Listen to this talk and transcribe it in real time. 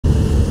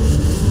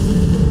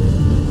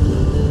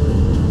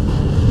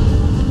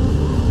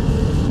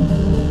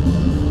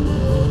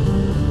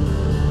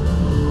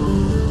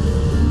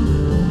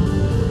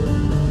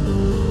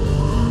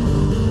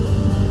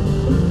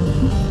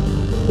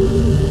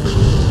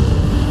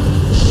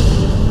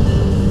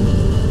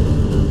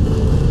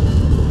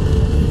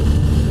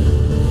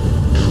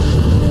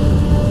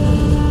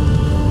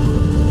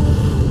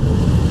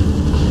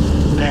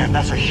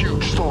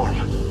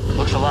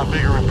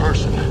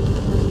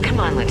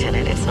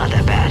not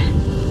that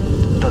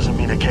bad. Doesn't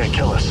mean it can't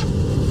kill us.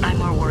 I'm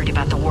more worried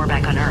about the war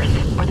back on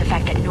Earth, or the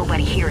fact that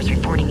nobody here is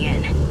reporting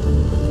in.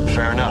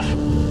 Fair enough.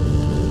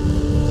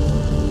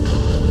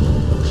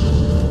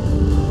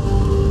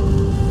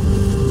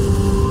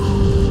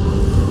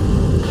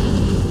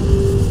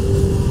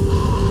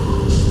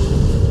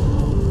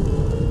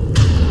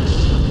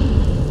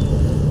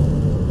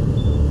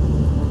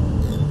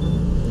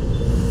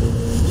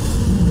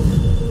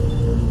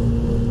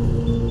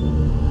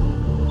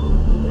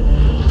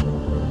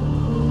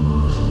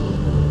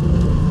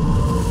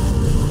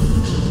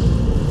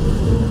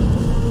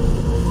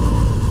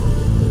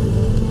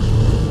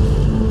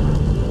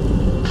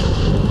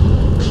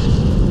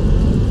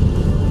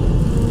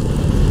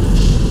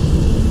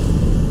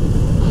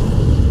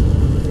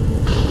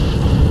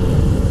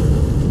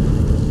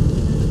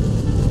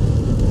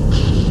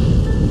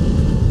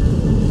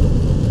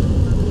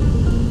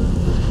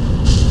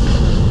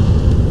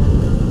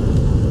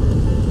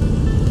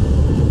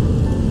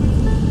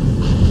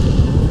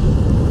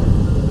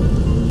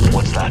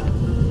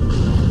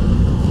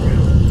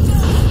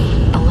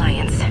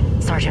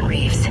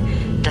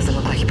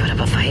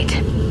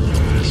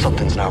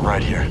 Something's not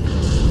right here.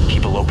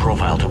 Keep a low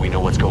profile till we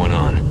know what's going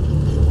on.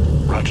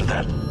 Roger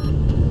that.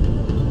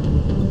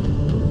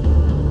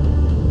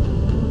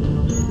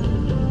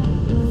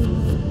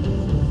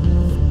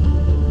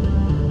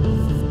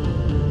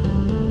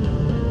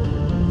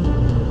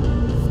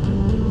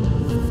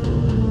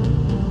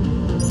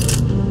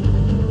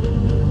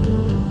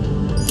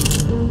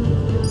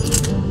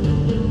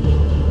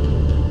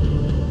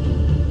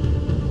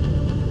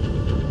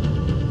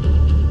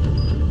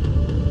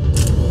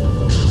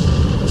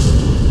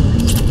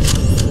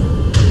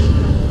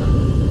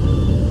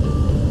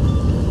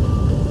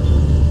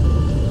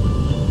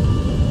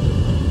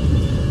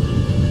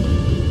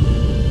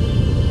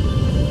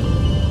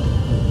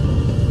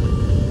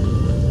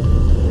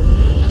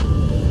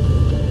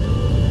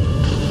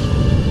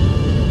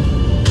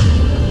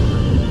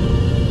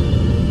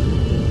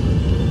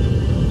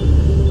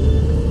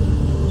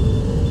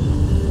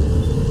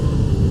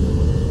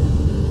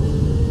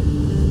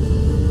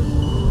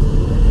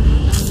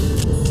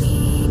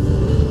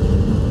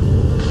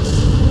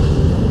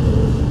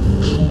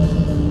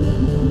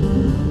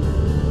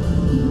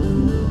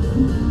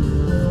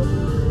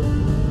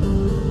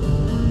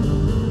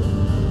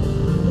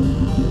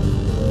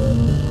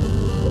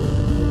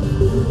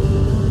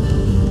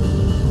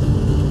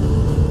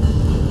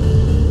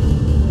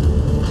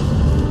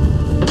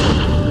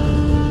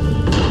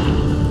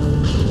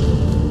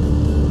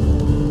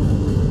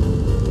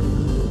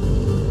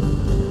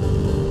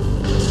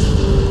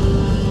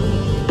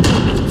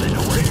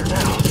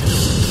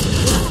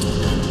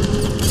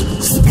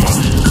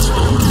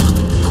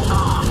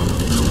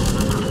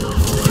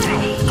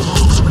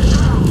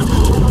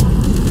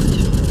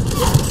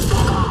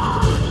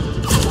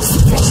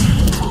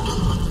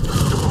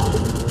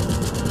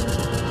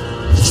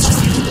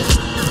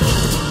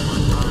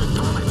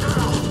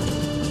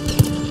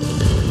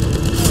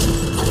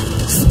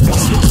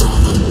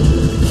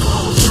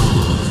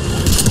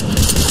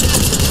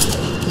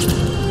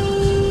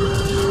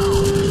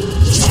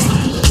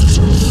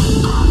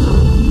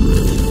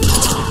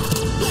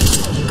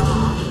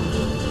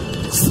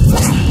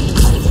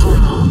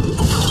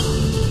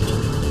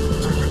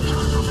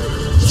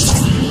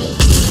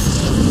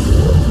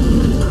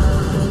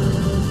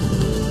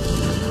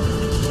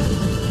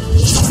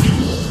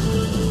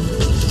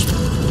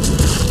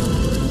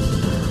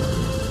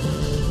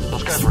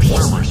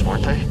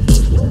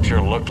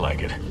 Sure looked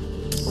like it.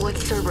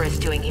 What's Cerberus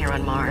doing here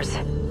on Mars?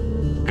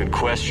 Good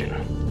question.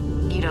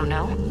 You don't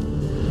know?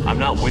 I'm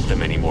not with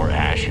them anymore,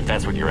 Ash, if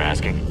that's what you're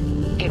asking.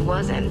 It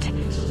wasn't.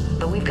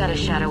 But we've got a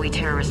shadowy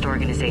terrorist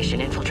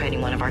organization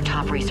infiltrating one of our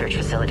top research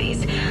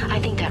facilities. I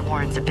think that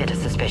warrants a bit of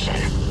suspicion.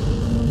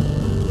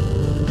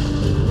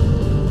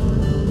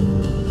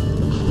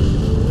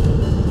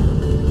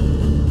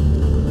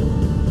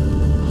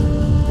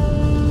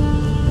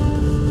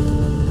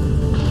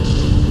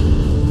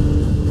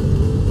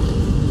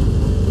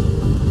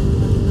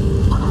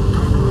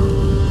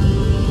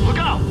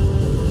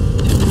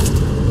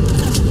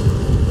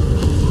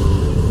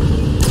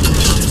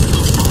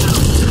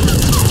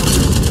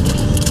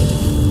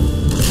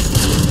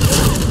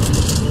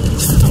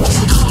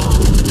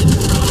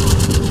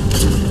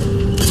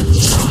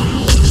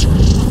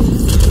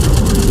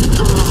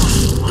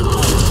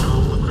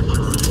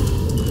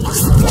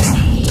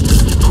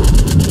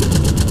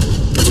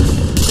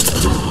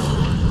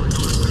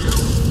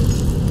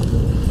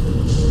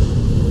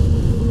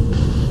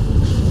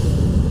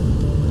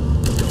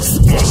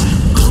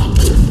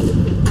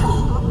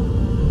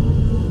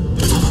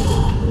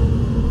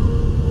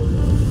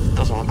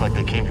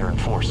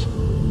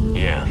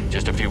 Yeah,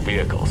 just a few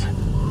vehicles.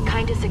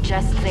 Kinda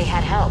suggests they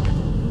had help.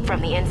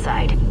 From the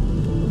inside.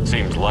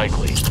 Seems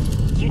likely.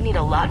 You'd need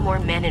a lot more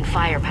men and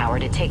firepower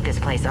to take this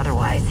place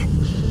otherwise.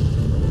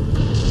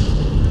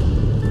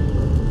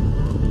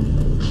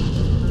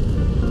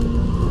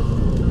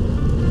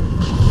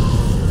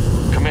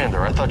 Commander,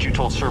 there, I thought you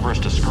told Cerberus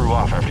to screw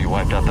off after you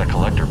wiped out that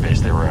collector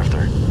base they were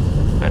after.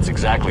 That's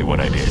exactly what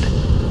I did.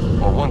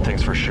 Well, one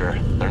thing's for sure.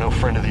 They're no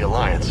friend of the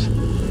Alliance.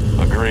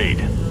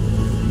 Agreed.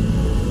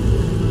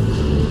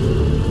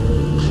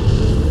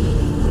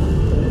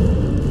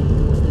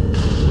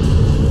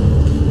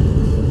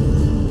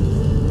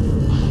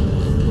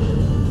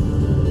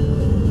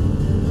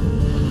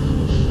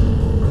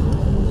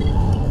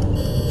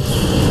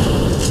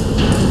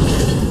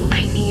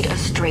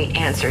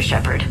 Answer,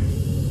 Shepard.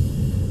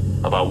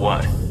 About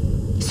what?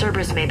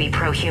 Cerberus may be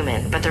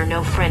pro-human, but they're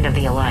no friend of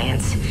the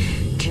Alliance.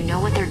 Do you know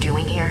what they're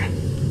doing here?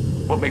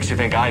 What makes you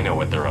think I know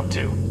what they're up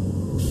to?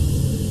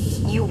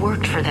 You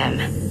worked for them.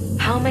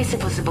 How am I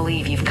supposed to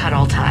believe you've cut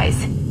all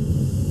ties?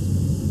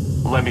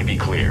 Let me be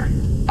clear.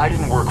 I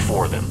didn't work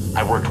for them.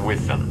 I worked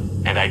with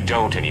them. And I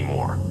don't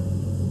anymore.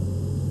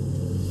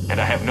 And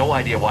I have no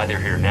idea why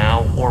they're here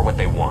now, or what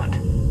they want.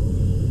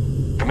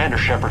 Commander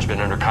Shepard's been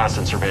under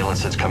constant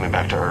surveillance since coming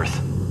back to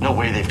Earth. No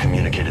way they've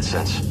communicated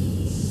since.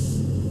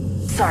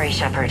 Sorry,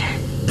 Shepard.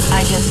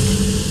 I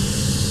just...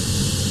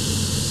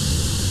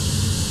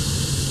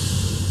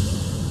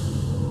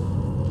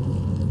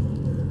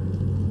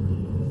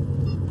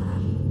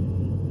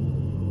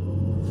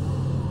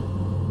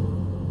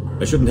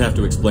 I shouldn't have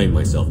to explain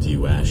myself to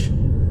you, Ash.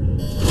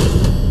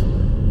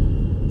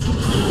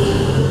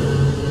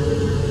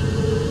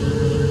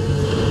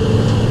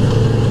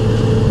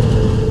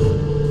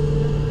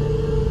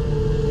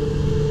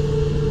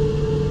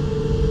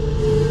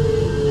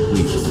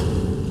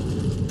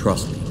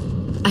 Trust me.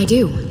 I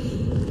do.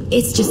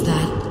 It's just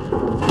that...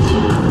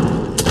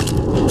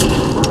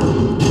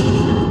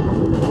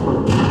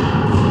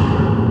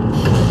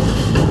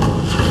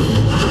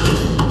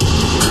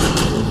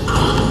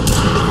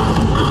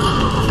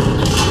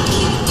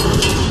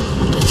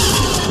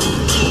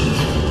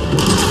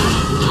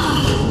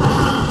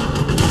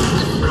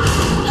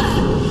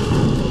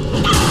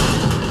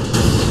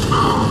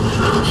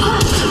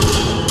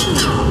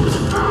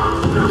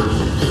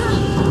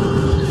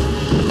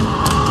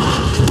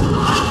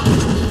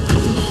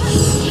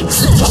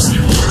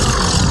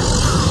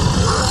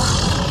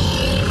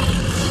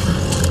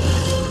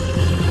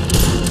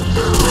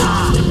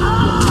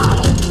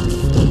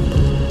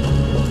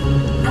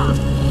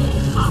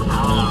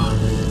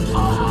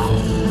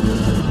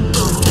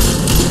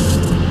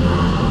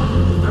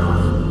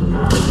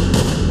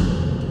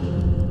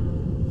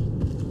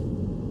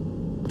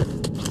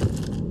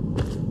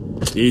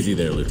 Easy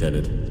there,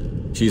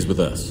 Lieutenant. She's with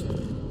us.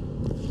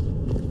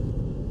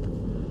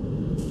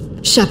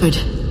 Shepard,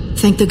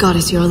 thank the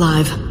goddess you're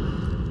alive.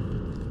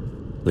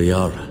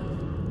 Liara.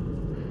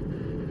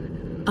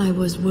 I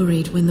was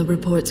worried when the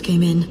reports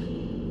came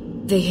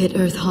in. They hit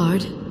Earth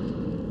hard.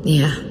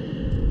 Yeah.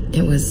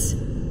 It was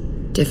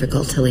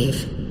difficult to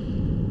leave.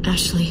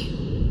 Ashley,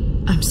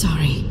 I'm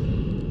sorry.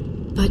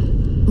 But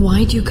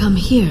why'd you come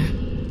here?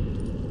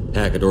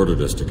 Hackett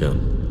ordered us to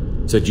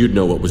come. Said you'd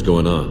know what was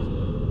going on.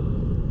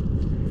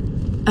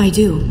 I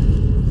do.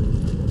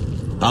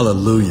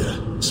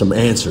 Hallelujah. Some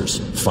answers,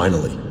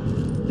 finally.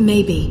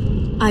 Maybe.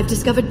 I've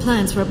discovered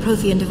plans for a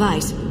Prothean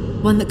device.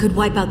 One that could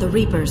wipe out the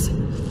Reapers.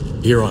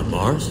 Here on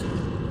Mars?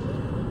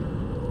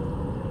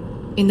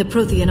 In the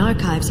Prothean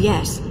archives,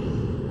 yes.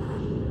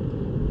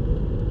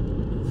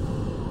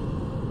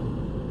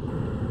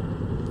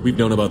 We've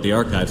known about the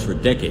archives for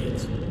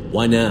decades.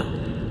 Why now?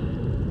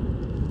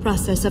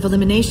 Process of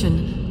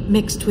elimination,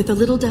 mixed with a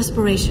little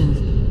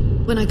desperation.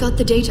 When I got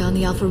the data on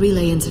the Alpha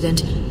Relay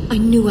incident, I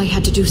knew I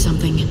had to do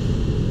something.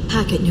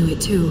 Hackett knew it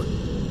too.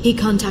 He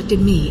contacted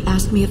me,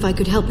 asked me if I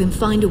could help him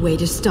find a way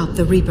to stop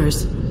the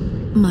Reapers.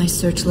 My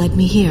search led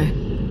me here.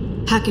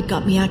 Hackett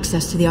got me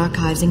access to the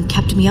archives and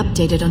kept me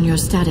updated on your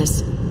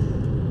status.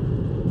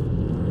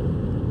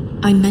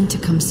 I meant to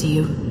come see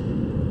you,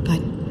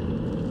 but...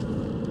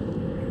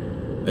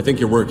 I think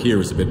your work here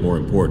is a bit more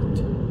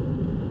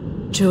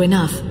important. True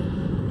enough.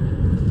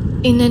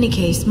 In any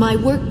case, my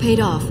work paid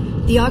off.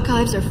 The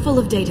archives are full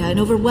of data, an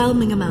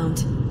overwhelming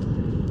amount.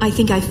 I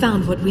think I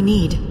found what we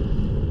need.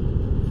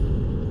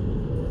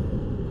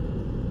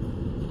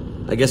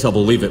 I guess I'll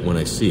believe it when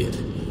I see it.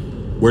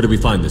 Where do we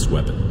find this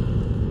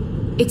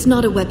weapon? It's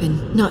not a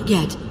weapon, not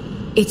yet.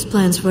 It's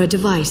plans for a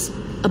device,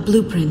 a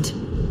blueprint.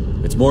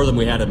 It's more than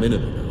we had a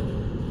minute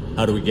ago.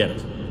 How do we get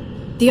it?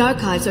 The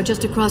archives are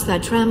just across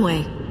that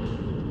tramway.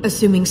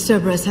 Assuming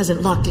Cerberus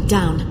hasn't locked it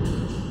down.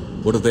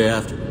 What are they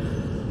after?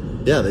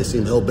 Yeah, they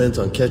seem hell-bent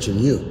on catching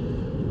you.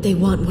 They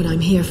want what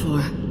I'm here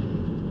for.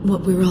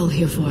 What we're all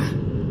here for.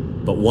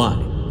 But why?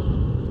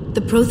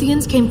 The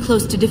Protheans came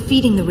close to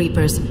defeating the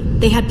Reapers.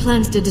 They had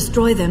plans to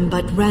destroy them,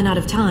 but ran out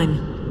of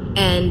time.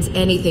 And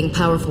anything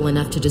powerful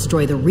enough to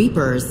destroy the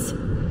Reapers...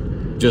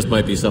 Just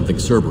might be something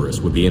Cerberus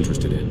would be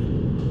interested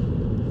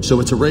in. So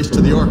it's a race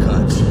to the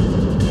archives.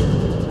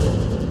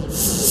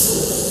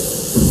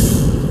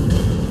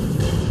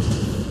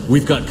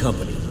 We've got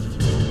company.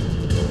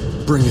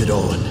 Bring it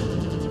on.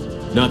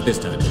 Not this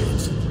time,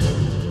 James.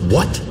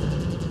 What?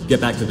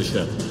 Get back to the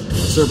shuttle.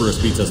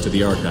 Cerberus beats us to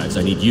the archives.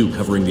 I need you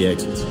covering the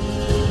exits.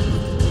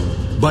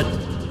 But...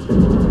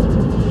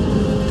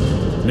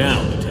 now,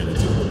 Lieutenant.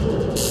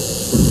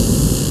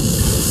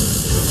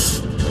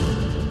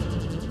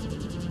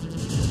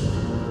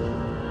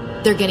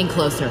 They're getting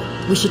closer.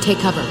 We should take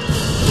cover.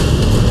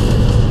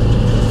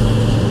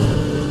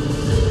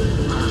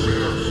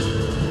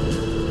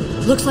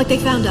 Looks like they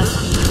found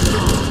us.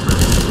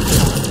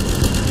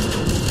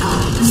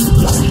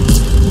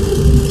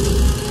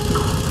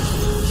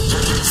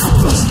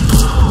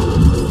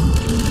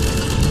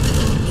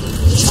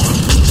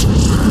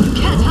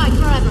 Can't hide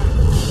forever.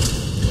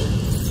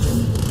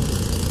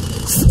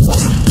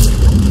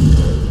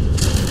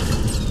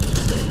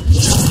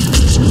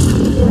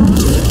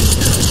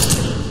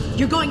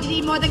 You're going to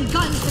need more than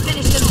guns to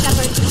finish them,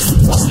 Shepard.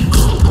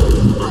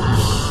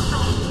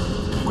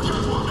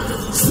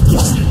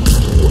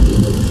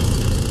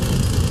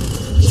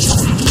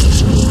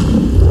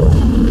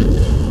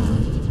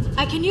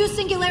 I can use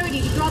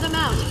Singularity to draw them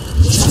out.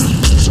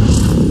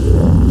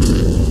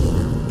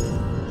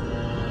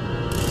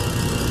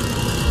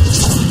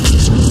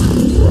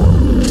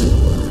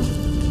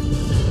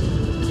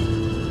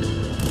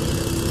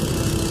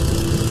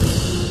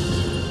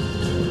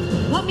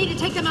 Want me to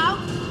take them out?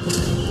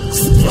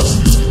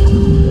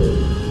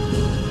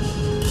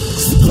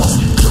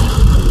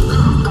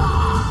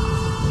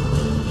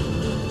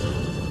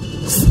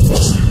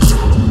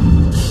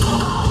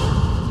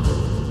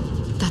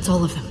 That's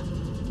all of them.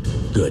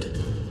 Good.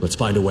 Let's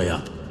find a way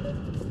up.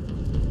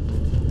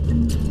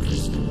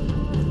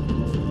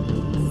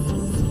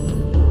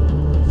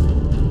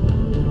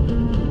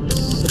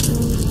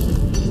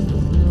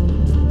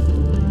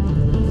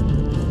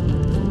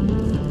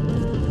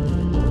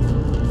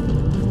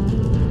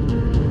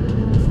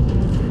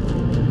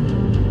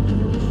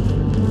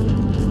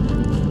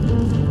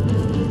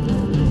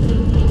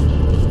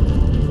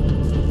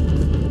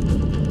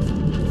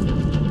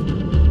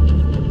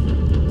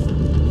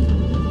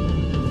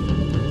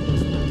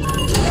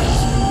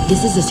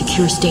 This is a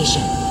secure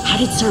station. How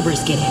did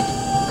Cerberus get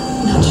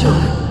in? Not sure.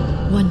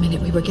 1 minute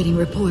we were getting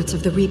reports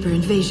of the Reaper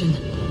invasion.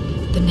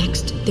 The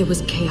next, there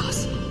was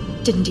chaos.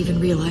 Didn't even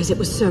realize it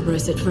was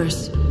Cerberus at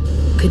first.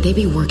 Could they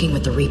be working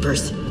with the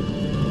Reapers?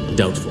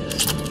 Doubtful.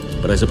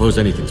 But I suppose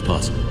anything's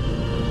possible.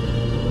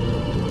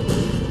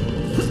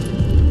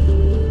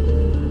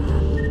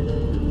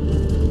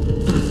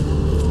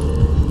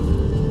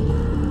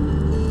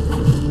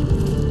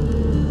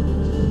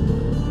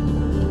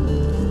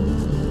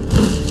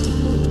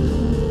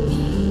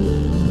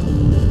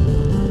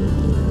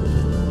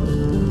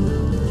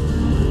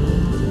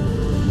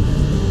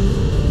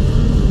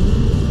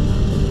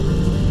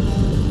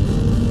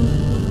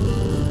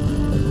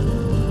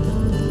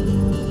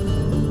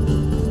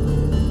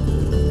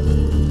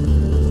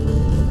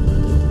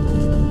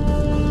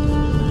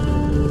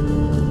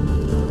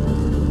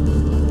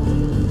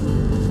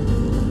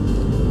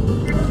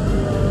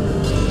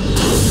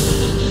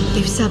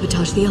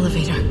 Sabotage the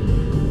elevator.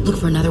 Look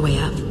for another way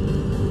up.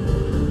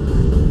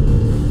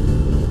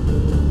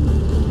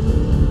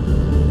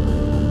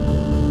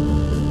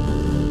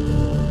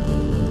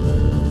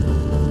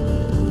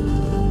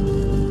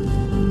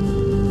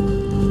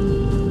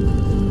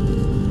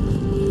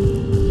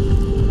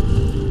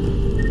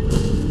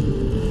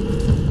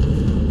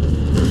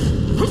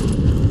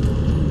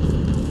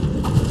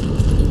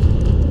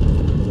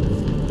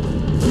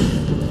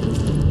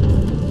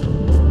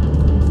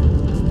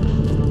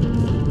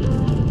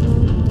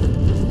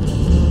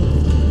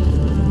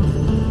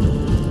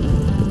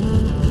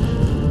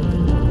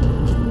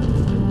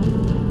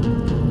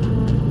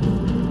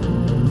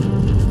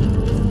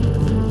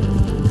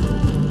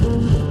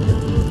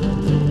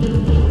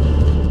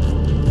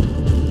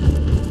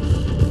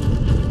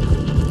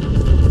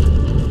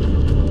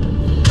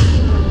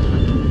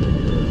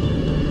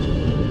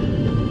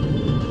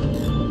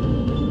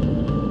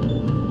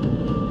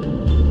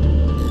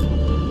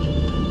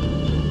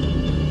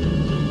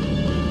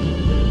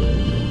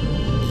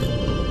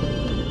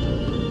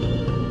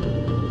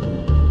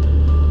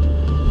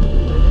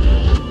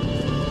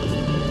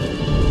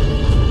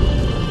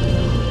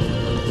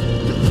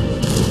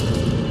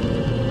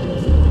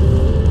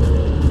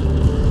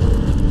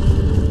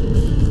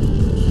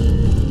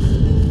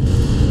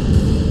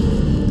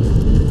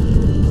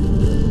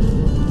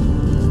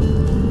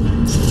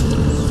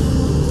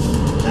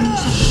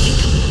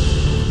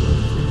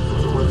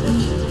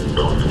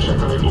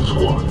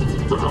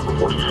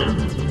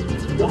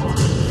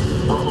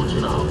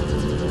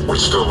 We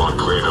still on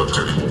cleanup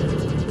duty?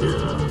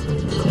 Yeah.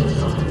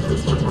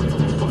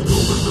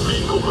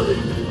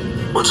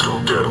 Let's go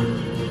get him.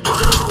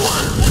 Put it on the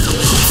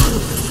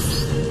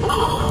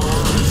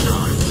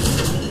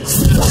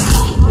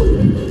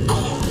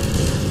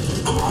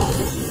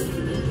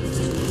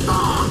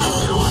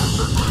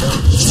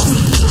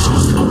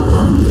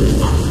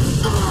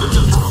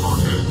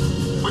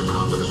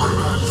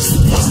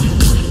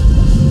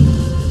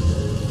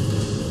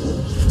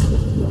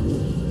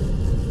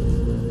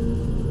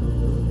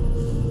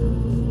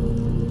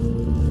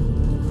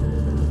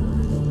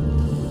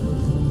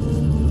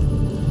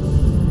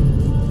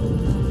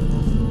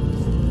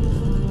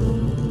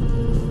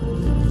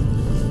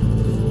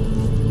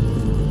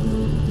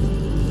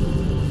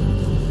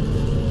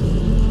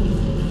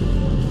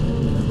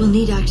We'll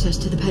need access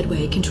to the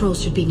pedway.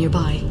 Controls should be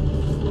nearby.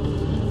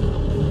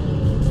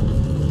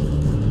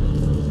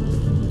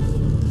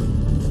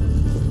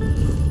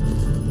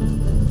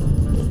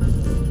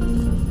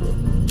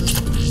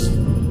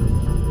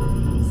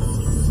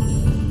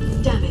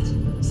 Damn it.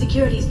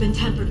 Security's been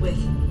tampered with.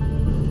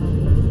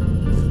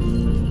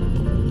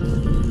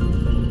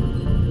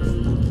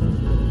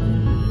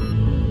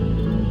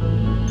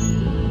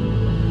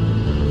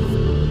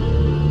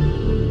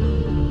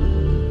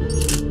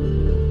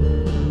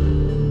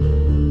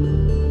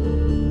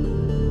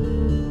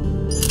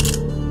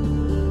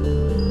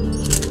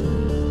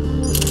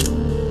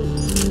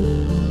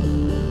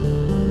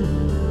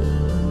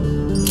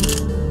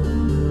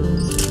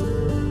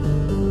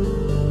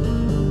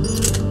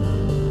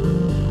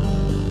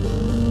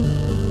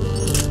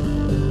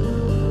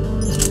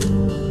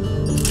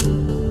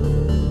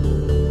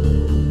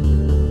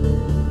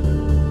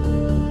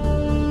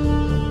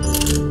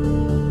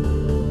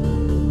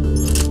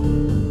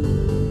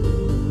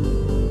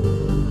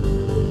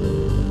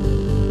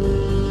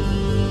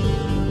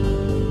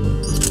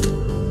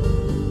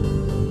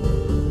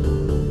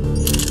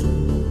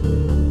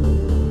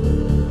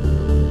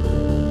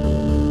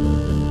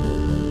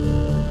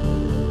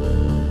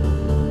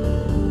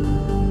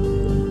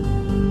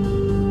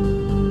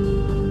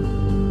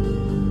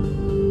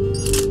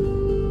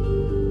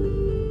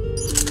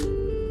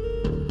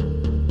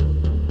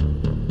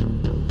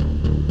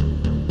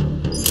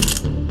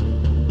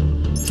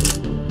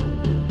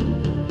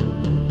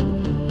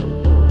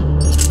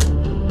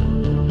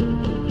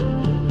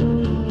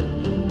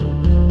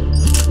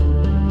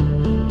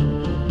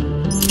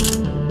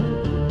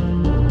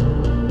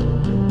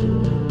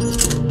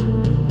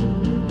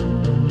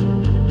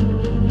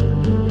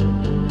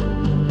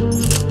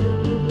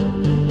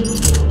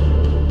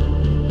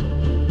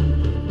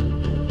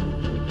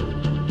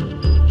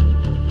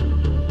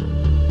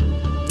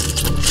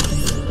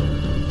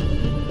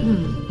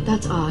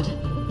 That's odd.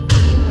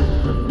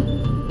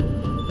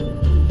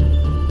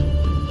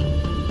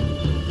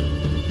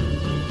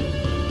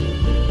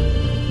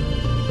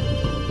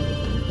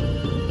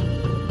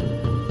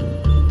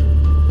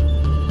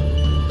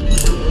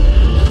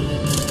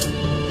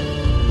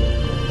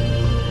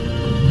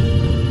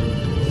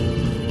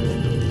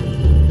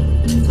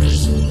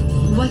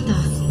 What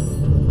the?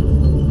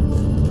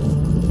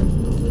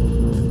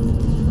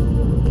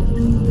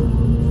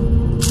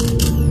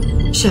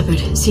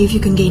 Shepard, see if you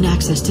can gain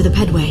access to the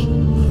pedway.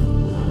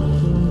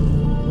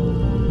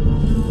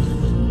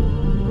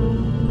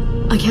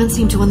 I can't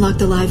seem to unlock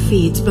the live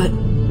feeds, but...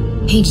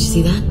 Hey, did you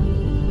see that?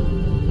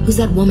 Who's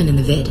that woman in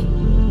the vid?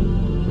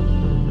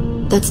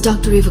 That's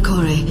Dr.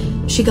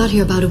 Ivakure. She got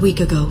here about a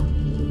week ago.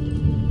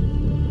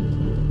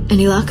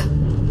 Any luck?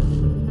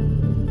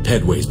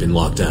 Pedway's been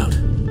locked out.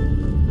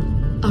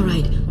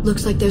 Alright,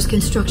 looks like there's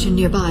construction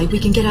nearby. We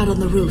can get out on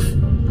the roof.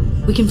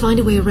 We can find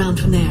a way around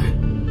from there.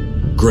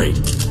 Great.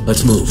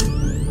 Let's move.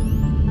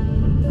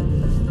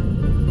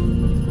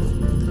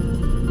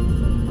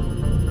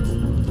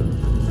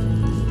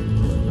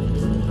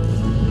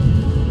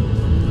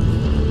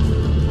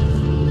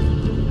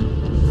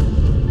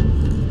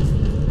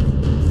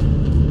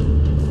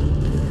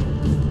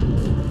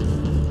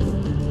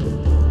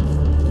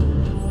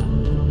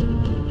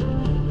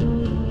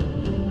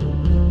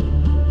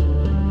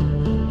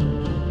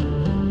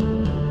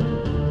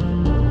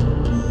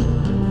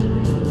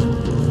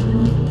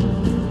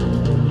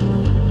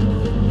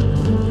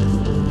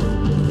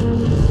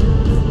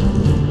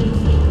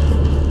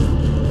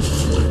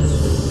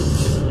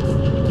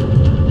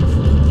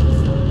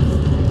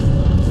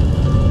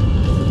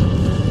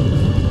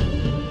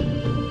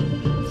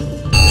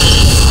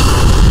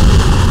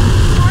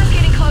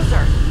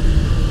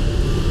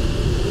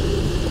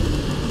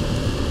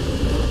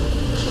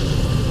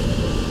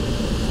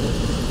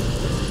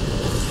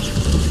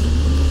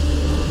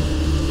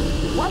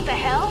 What the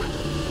hell?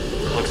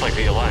 Looks like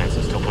the Alliance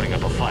is still putting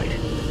up a fight.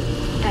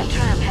 That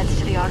tram heads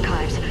to the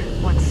archives.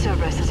 Once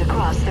Cerberus is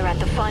across, they're at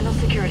the final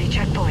security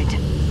checkpoint.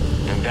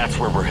 And that's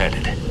where we're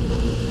headed.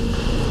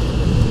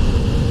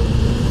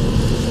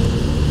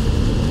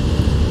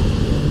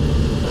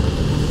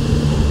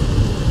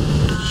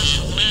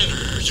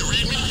 Commander, you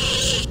read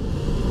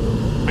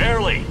me?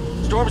 Barely.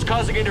 Storm's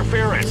causing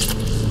interference.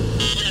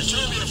 Yeah,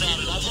 tell me about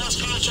it. I've lost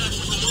contact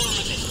with the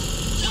Normandy.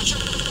 What's your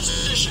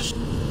position?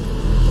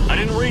 I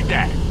didn't read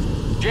that.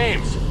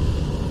 James,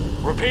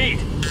 repeat.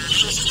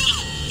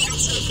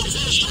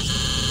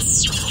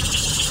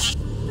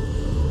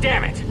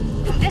 Damn it.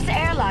 This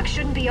airlock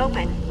shouldn't be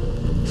open.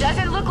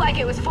 Doesn't look like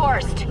it was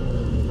forced.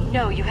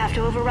 No, you have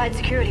to override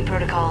security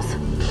protocols.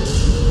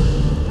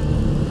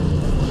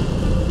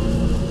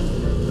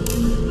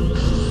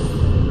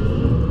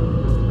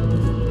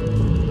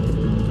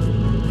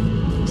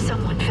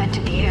 Someone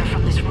vented the air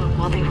from this room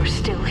while they were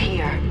still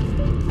here.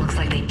 Looks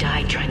like they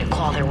died trying to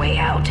claw their way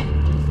out.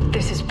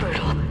 This is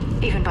brutal,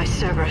 even by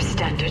Cerberus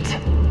standards.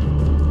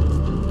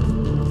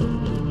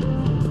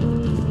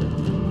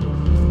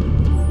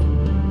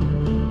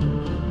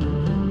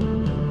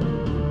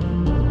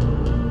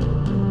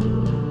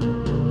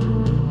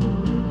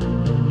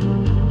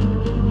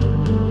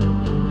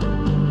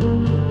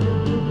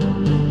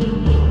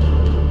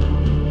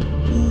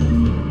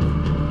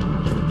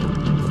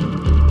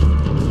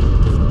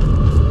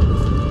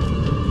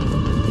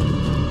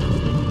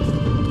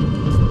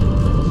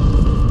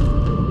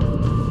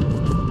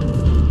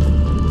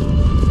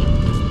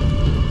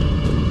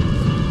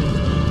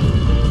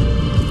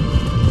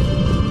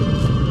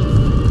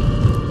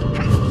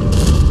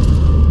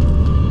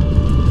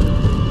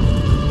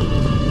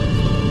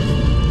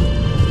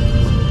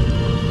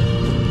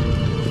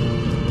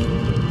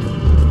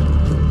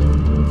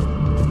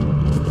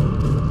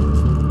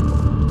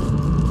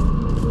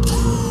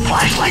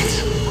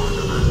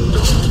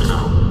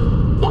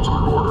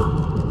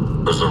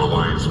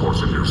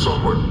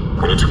 somewhere.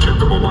 We need to keep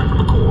them away from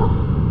the core.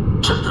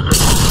 Check the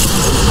net.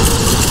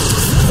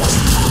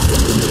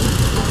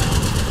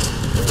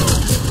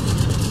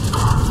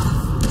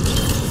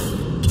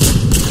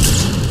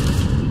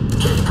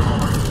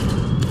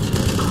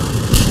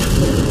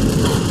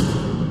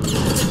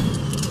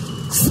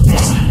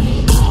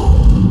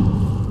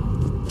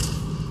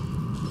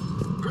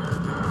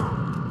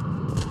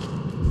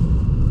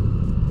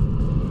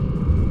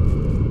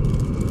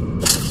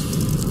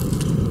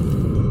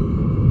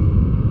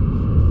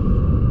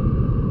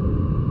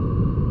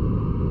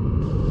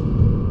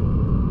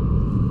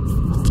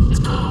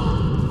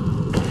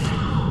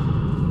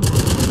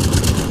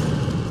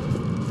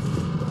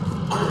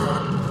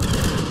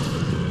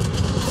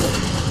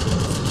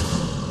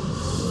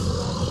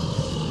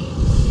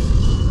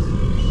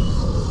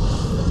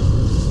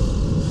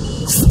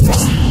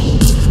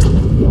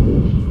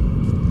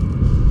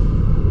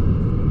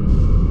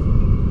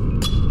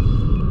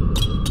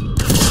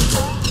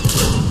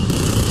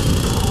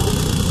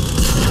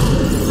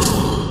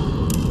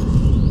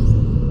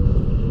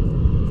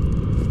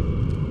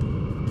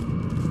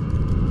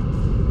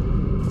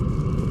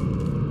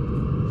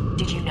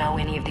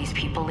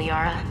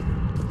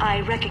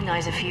 I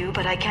recognize a few,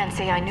 but I can't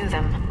say I knew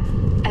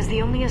them. As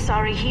the only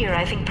Asari here,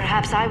 I think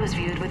perhaps I was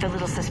viewed with a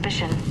little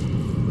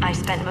suspicion. I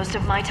spent most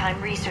of my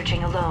time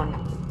researching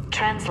alone,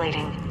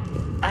 translating.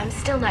 I'm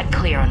still not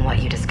clear on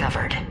what you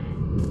discovered.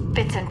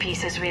 Bits and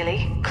pieces,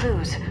 really.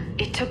 Clues.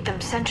 It took them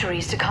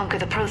centuries to conquer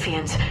the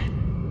Protheans.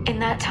 In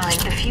that time,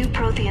 the few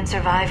Prothean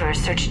survivors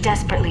searched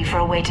desperately for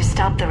a way to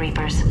stop the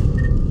Reapers.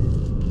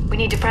 We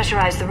need to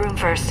pressurize the room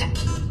first.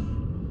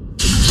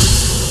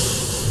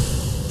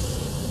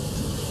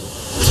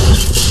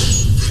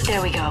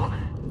 There we go.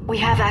 We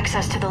have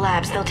access to the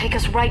labs. They'll take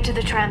us right to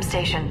the tram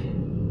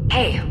station.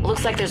 Hey,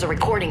 looks like there's a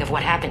recording of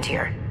what happened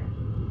here.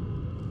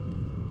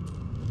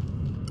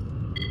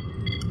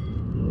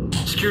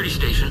 Security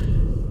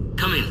station.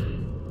 Come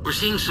in. We're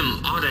seeing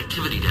some odd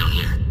activity down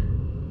here.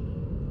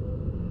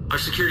 Our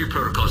security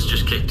protocols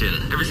just kicked in.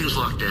 Everything's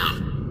locked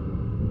down.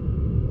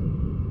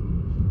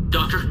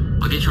 Doctor,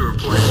 I'll get you a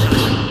report as soon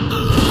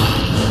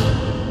as...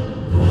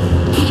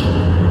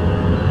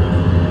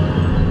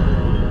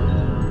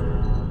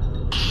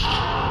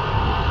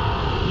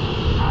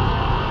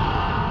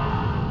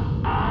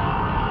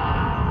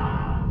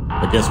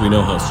 I guess we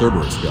know how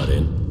Cerberus got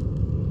in.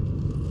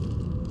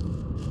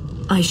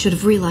 I should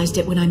have realized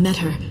it when I met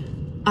her.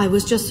 I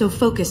was just so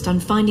focused on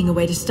finding a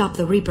way to stop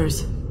the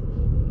Reapers.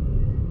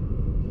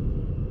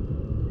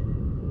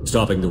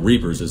 Stopping the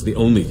Reapers is the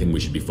only thing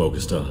we should be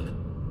focused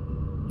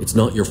on. It's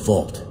not your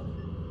fault.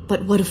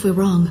 But what if we're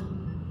wrong?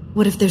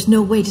 What if there's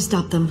no way to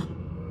stop them?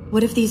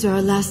 What if these are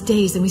our last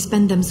days and we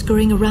spend them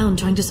scurrying around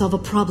trying to solve a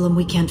problem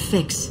we can't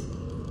fix?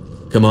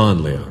 Come on,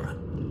 Liara.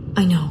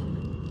 I know.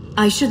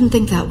 I shouldn't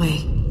think that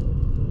way.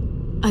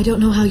 I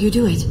don't know how you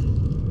do it.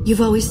 You've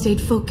always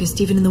stayed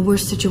focused even in the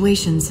worst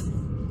situations.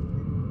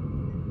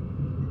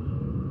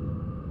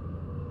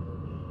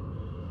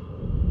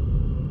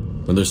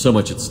 When there's so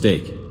much at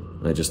stake,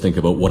 I just think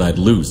about what I'd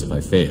lose if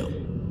I fail.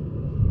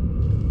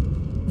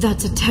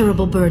 That's a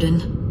terrible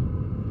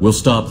burden. We'll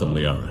stop them,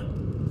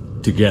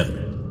 Liara.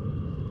 Together.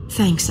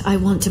 Thanks, I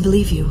want to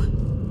believe you.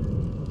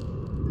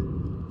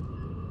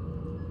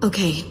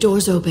 Okay,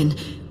 doors open.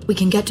 We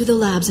can get to the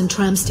labs and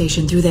tram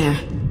station through there.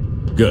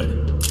 Good.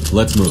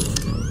 Let's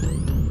move.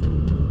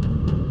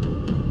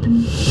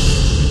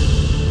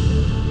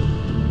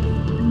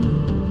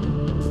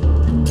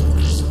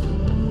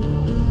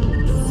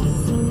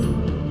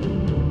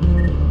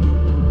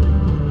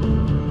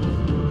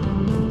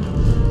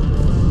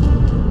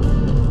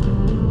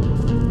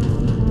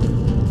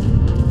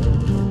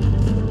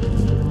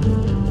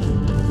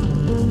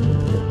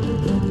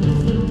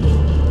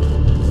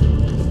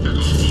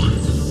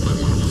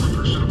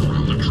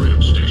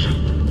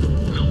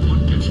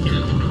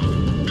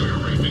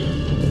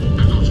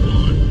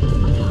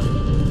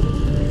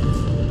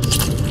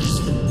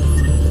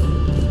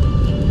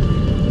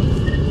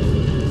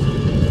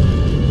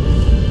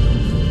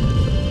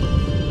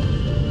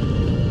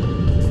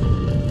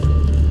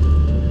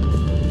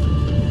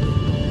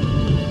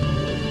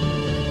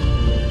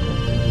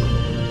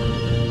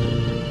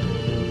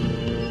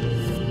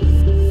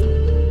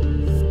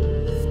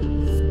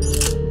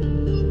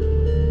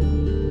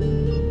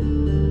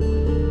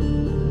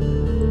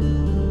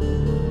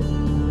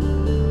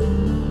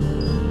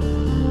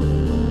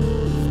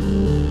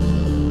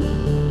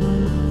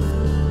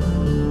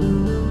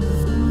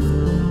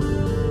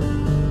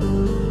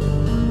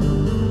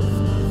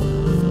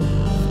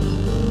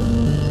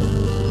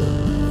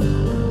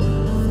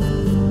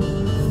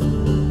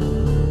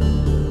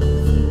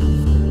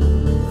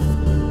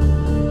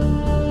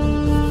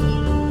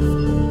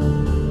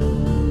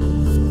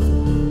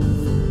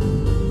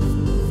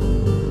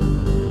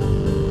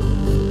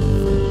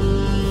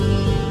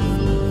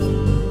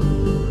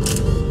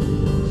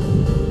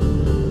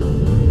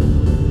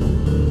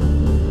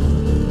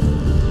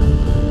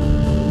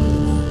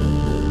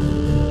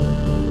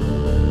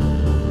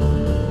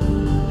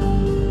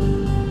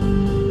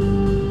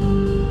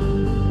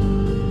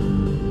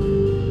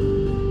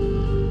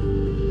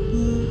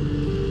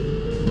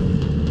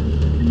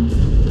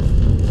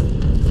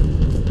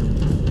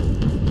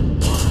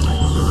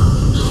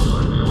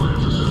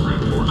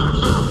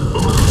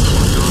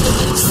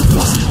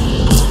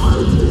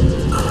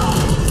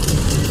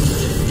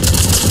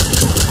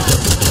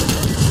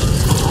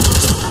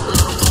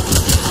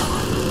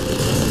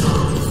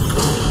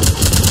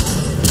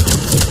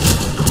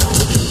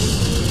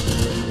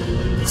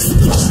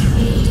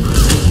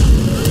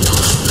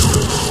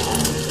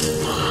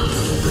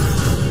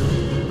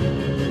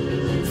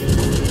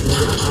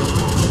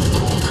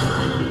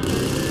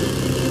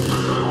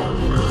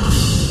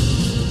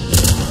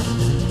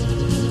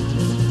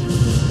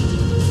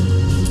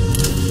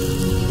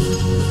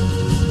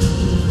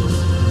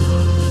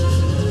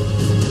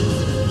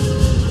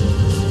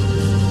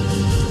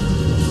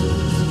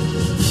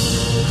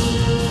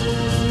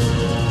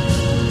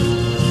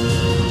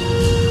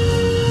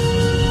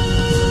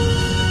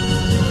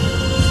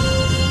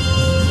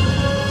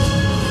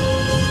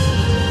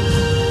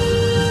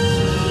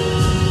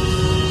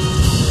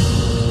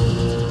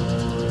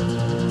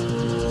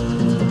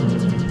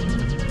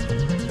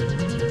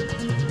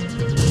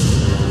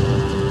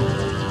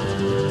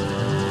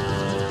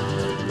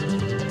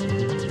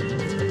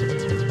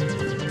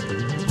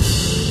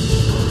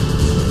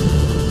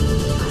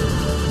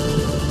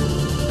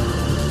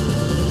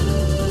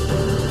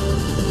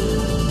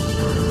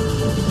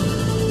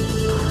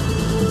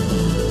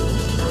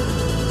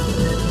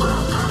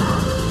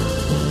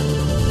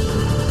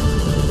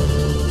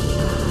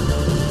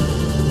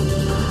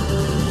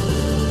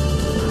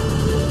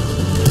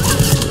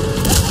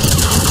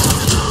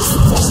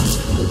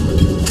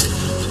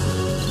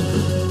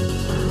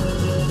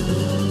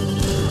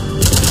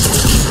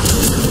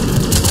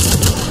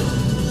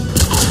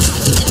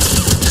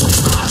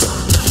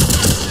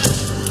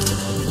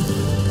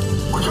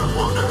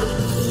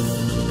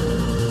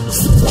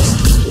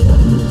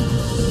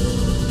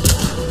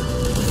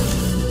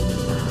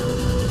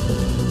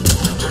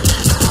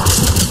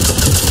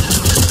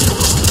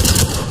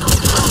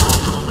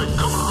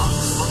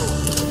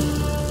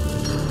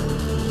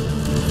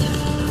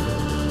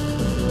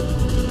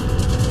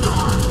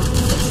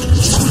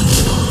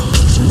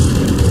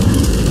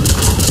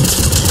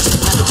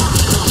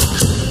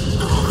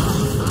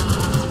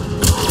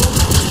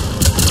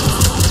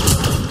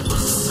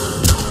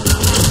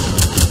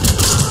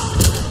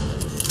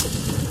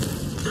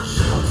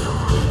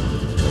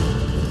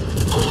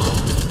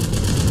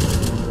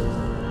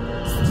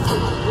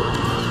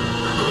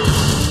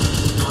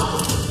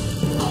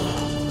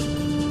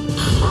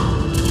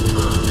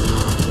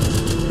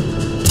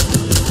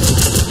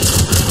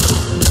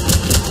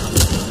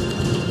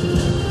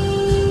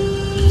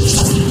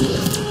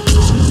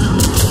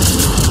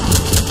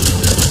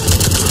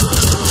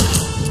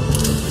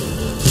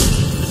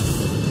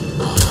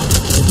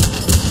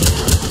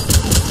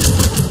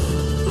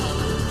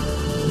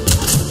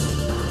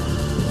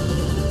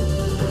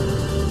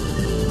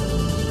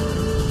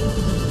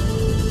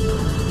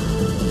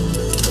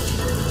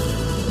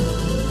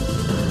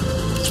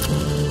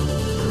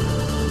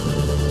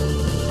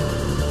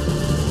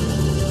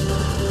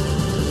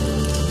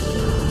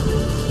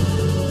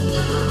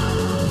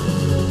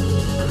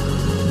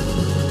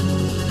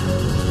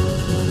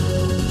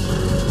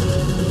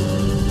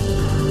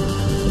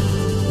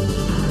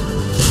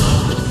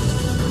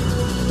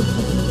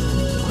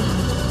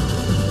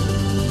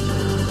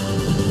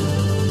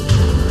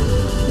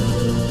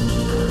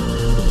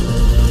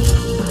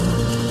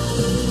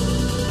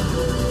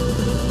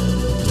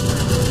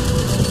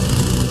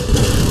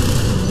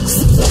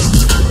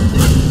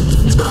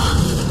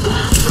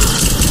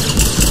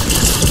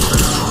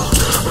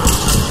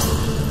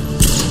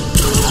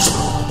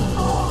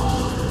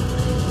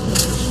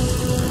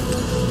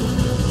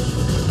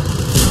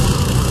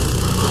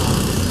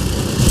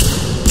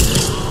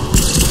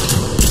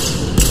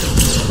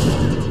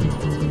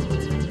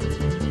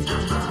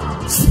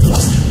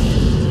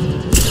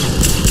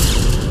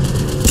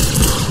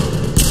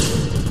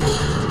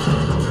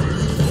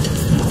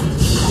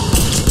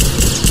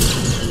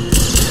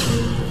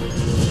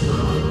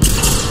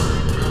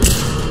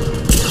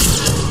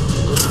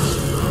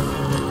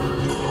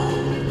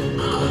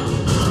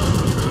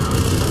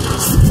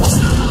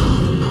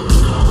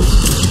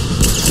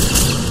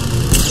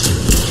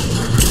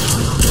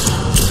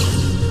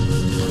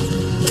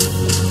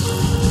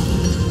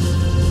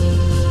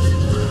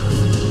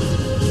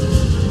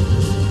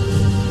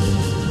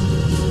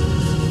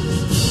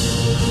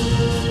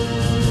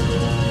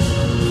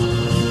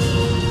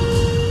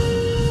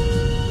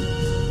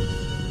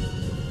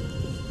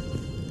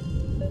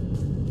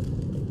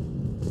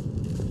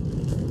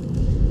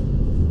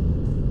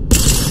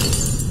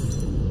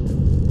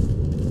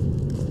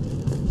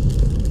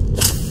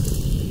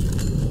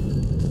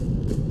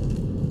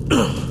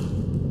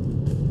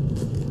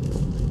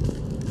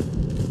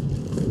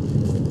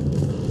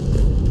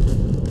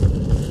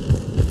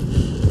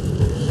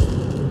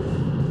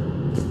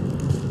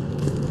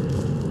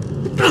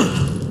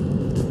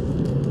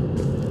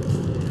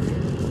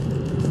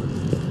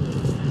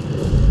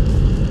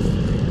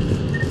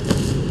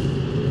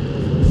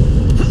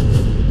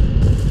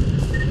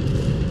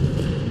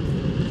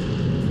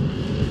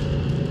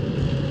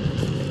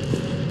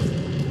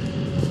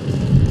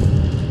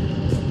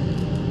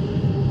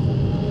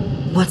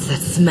 What's that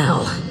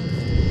smell?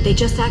 They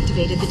just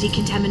activated the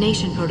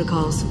decontamination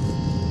protocols.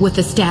 With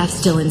the staff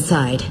still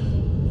inside.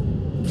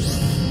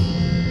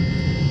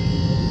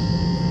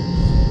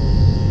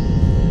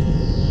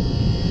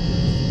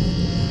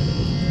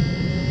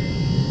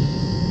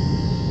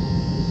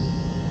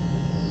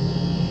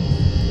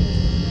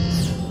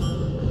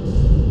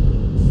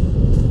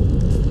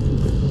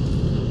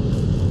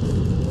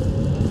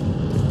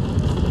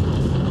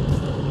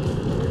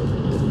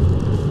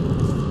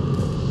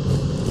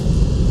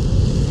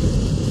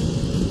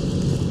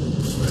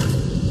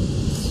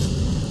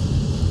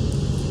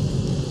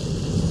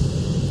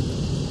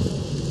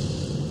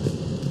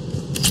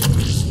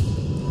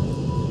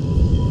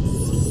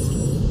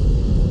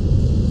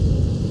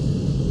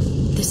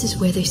 This is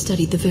where they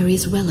studied the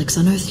various relics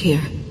unearthed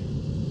here.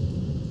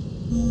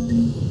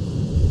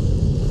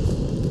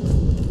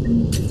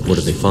 What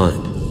did they find?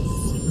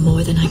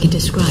 More than I can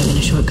describe in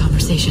a short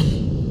conversation.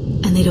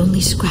 And they'd only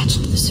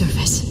scratched the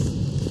surface.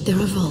 There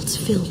are vaults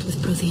filled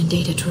with Prothean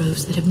data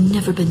troves that have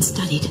never been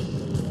studied.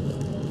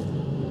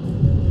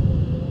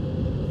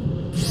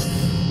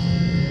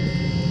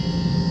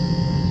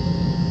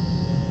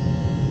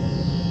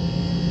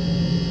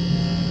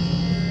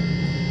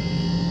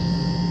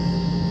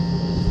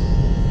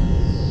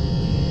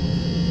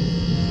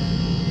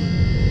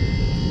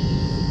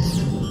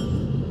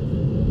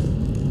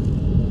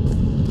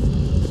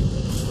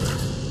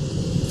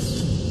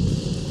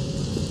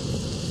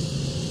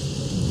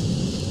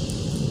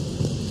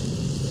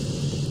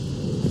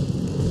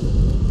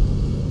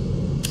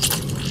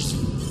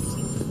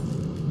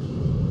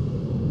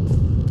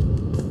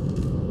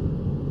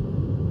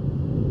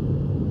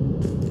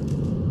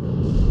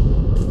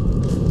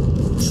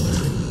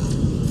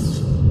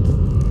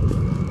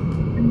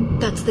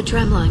 That's the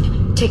tram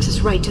line. Takes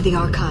us right to the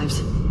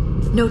archives.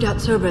 No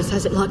doubt Cerberus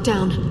has it locked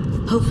down.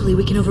 Hopefully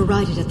we can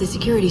override it at the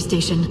security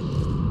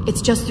station.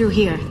 It's just through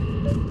here.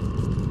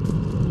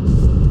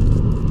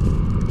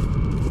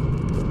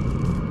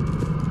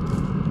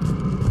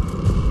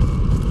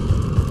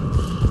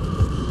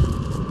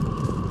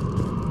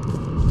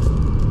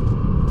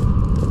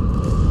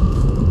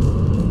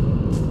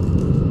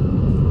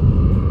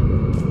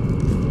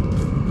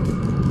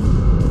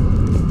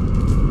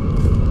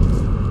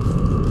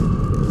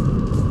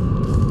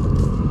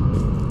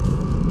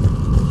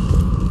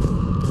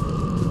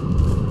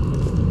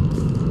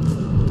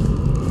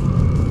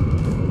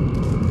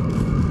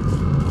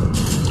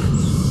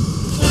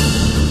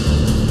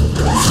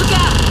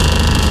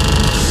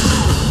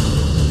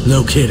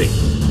 No kidding.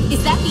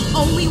 Is that the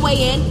only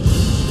way in?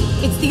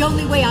 It's the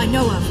only way I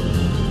know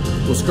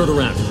of. We'll skirt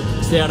around.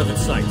 Stay out of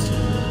its sights.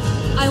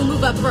 I'll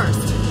move up first.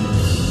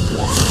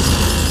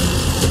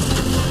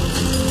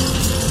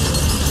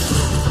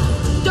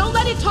 Don't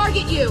let it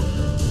target you!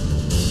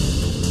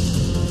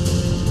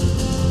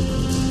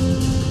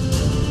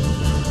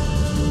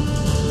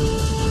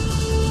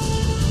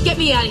 Get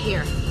me out of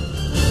here.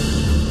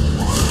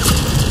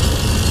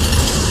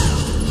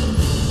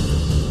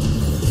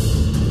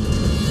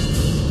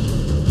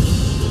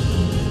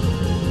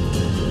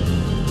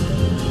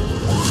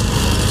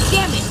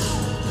 Damn it!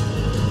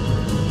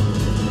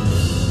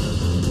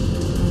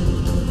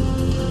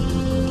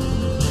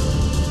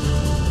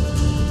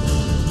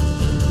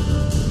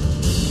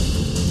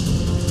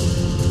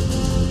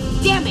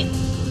 Damn it!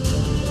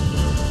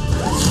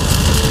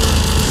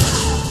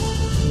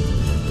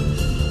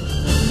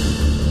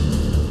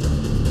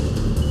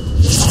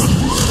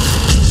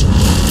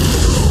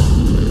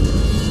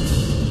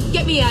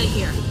 Get me out of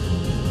here.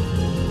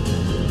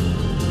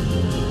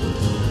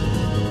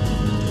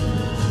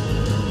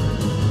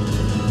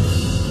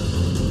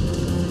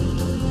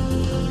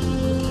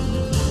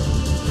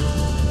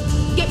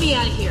 Get me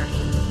out of here.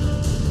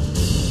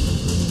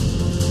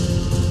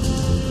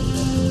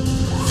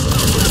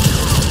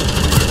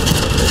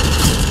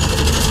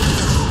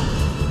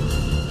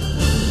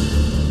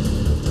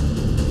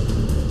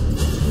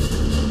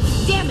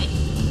 Damn it!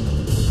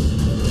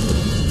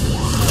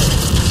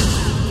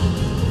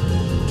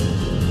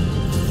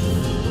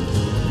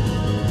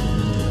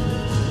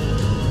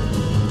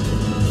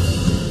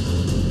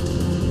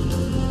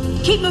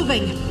 Keep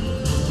moving!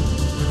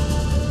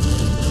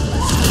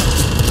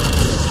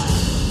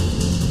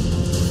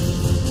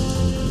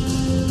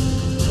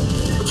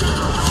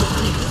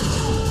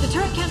 The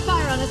turret can't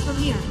fire on us from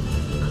here.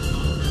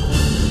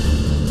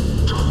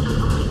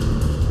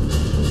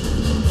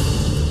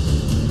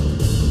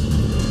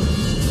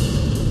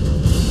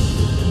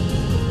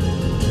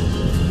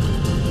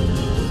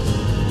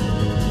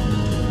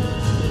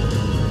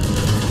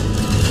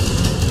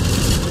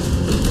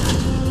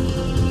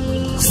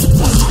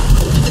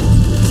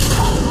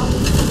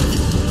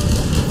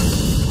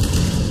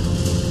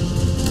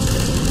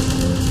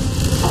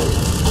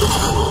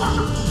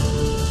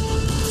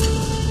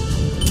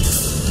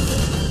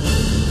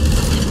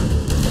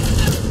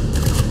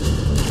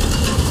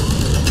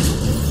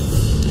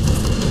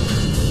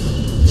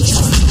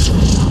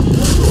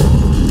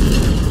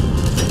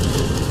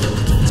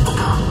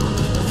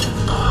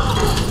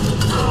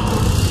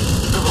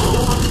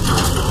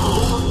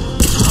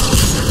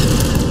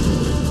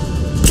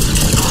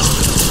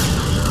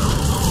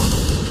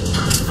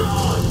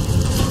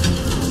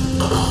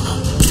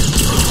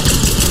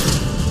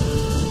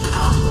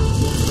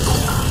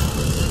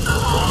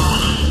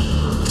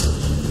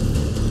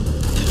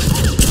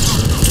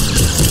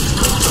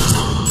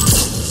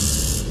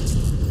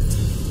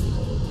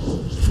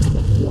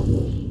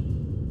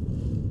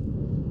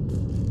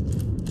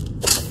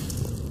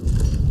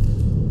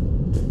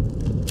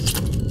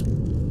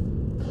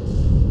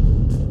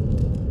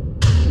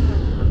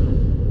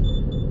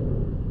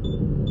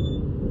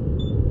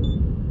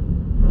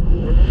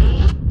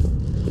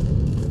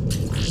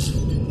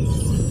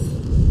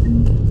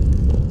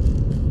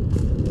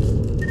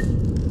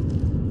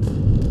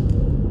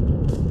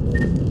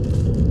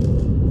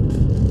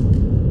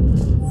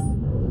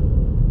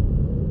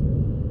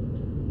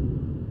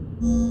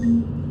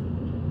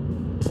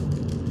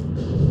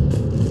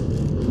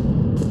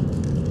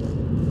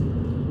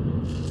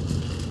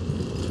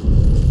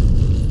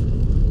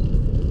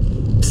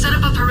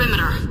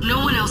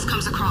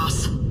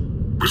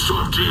 We still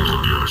have teams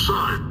on the other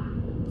side.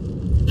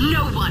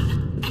 No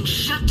one can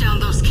shut down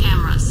those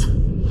cameras.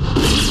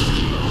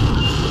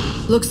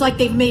 Looks like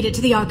they've made it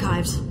to the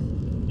archives.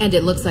 And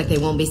it looks like they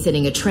won't be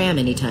sitting a tram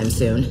anytime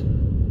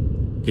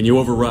soon. Can you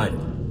override it?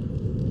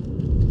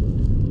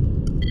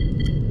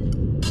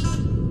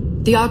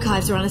 The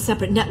archives are on a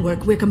separate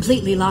network. We're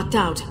completely locked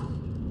out.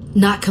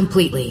 Not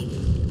completely.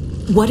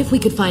 What if we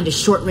could find a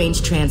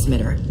short-range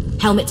transmitter?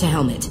 Helmet to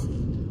helmet.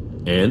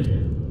 And?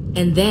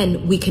 And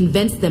then we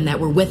convince them that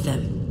we're with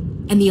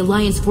them. And the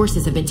Alliance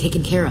forces have been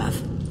taken care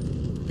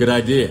of. Good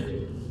idea.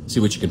 See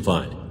what you can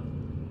find.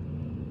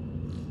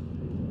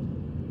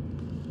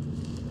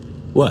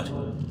 What?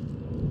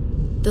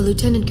 The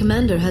Lieutenant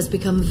Commander has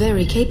become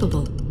very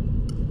capable.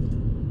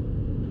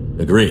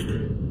 Agreed.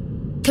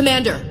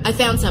 Commander, I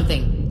found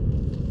something.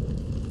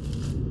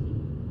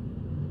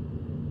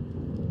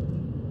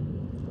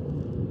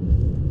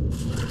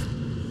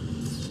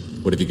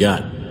 What have you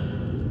got?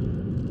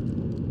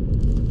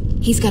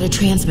 He's got a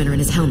transmitter in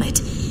his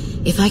helmet.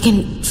 If I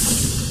can...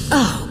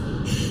 Oh.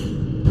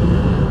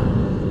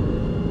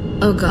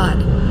 Oh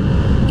God.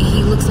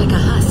 He looks like a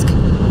husk.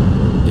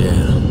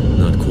 Yeah,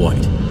 not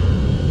quite.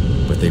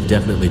 But they've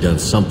definitely done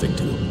something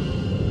to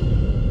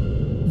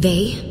him.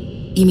 They?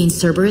 You mean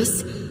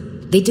Cerberus?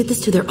 They did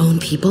this to their own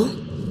people?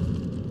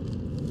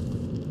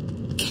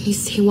 Can you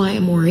see why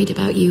I'm worried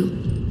about you?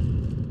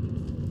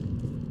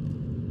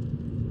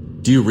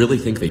 Do you really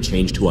think they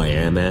changed who I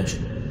am, Ash?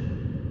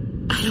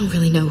 I don't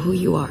really know who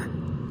you are.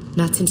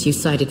 Not since you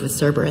sided with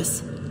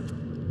Cerberus.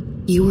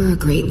 You were a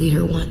great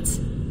leader once.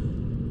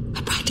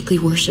 I practically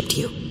worshipped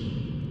you.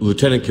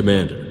 Lieutenant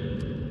Commander.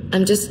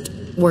 I'm just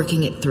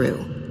working it through.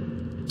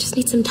 Just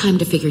need some time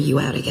to figure you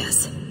out, I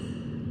guess.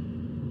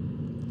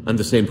 I'm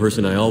the same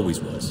person I always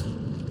was.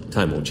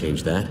 Time won't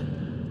change that.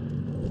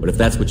 But if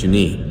that's what you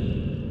need,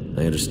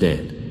 I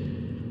understand.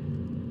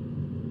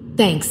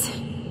 Thanks.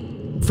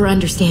 For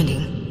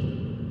understanding.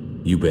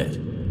 You bet.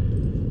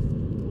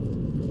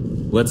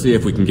 Let's see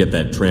if we can get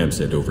that tram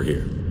sent over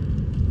here.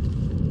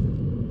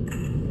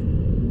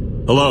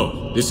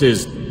 Hello, this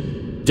is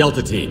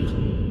Delta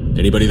Team.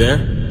 Anybody there?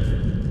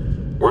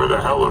 Where the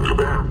hell have you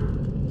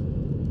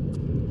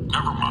been?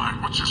 Never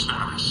mind, what's your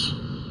status?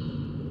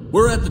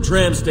 We're at the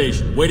tram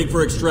station, waiting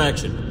for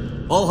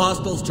extraction. All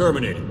hostiles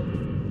terminated.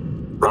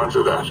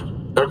 Roger that.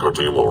 Echo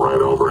Team will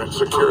ride over and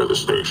secure the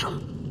station.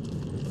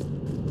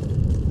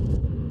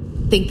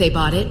 Think they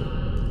bought it?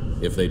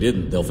 If they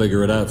didn't, they'll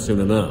figure it out soon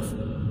enough.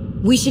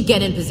 We should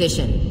get in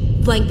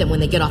position. Flank them when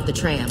they get off the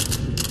tram.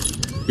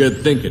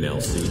 Good thinking,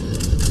 Elsie.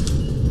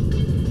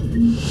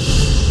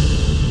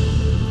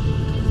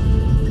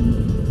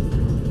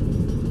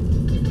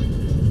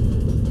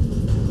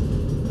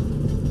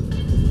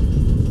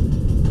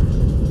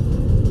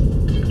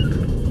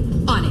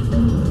 On it.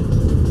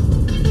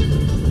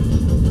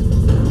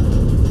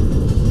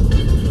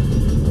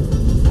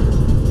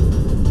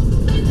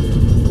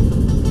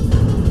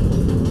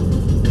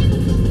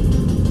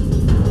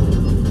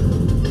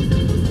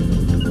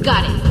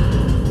 Got it.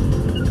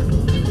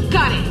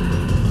 Got it.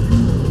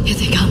 Here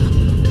they come.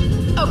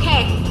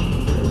 Okay.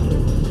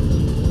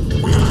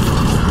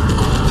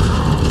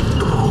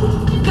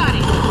 Got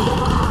it.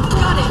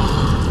 Got it.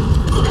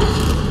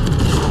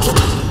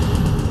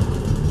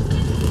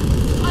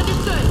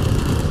 Understood.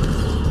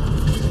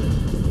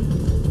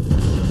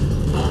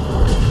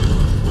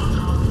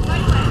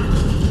 Right away.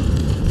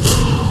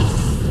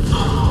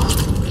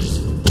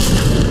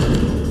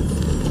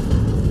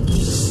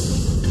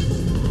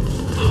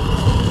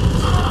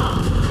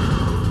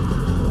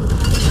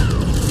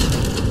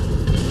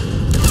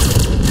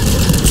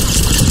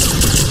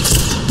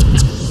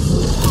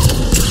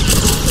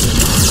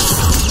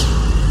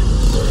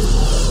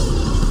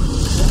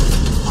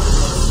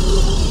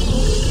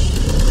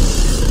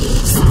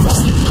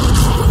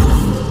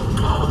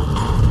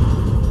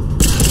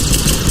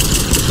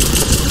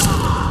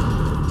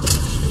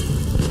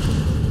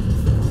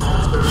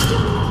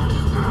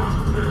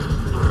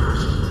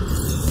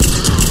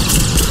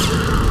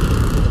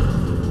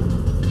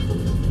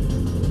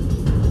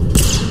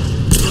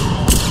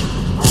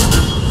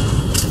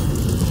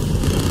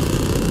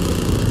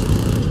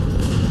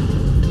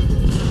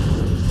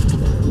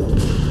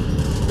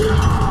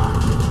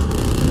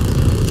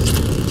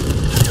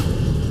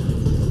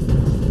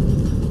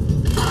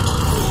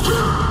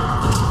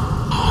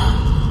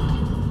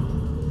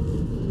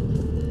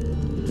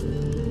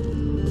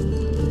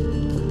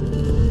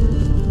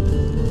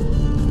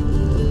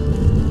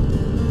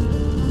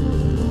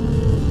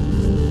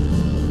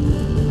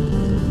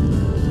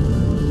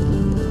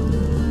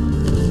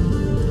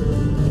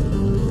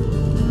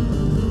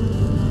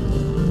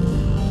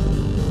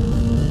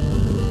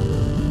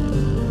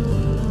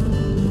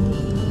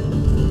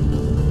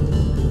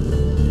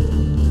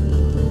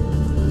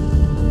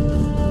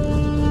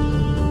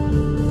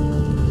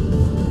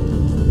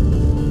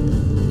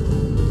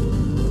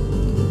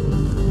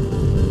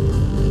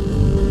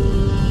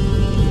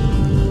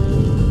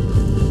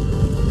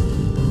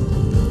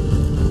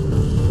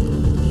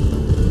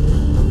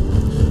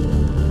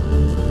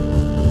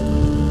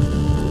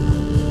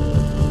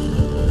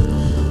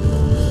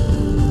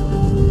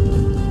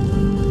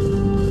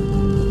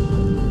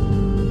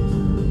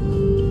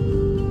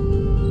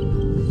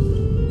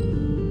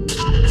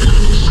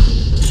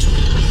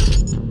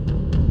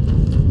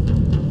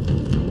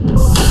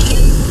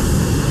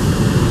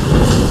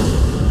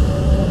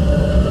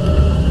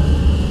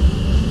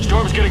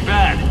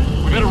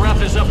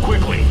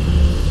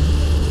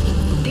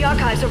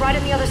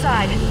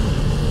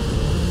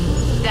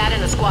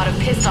 squad of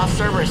pissed-off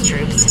Cerberus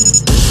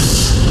troops.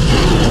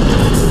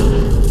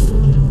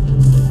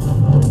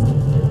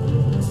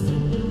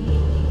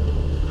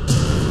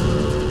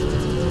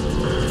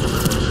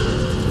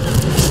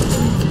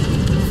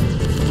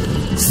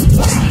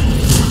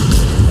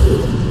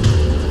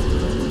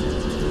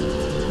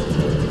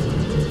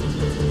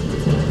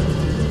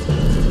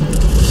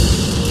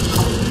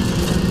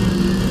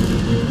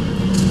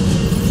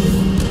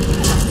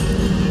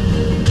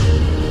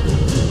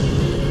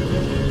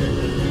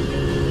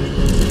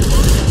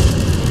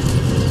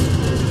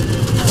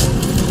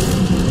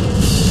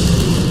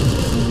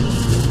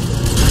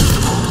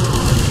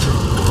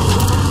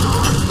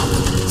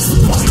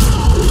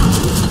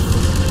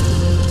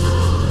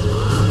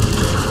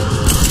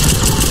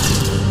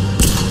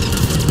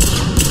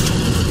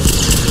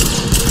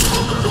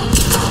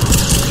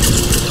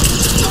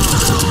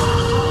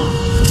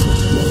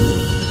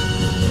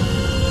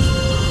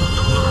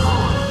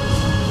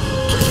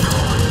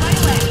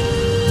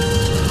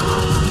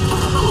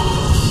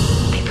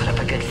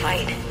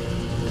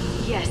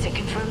 Yes, it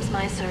confirms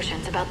my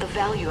assertions about the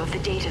value of the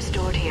data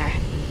stored here.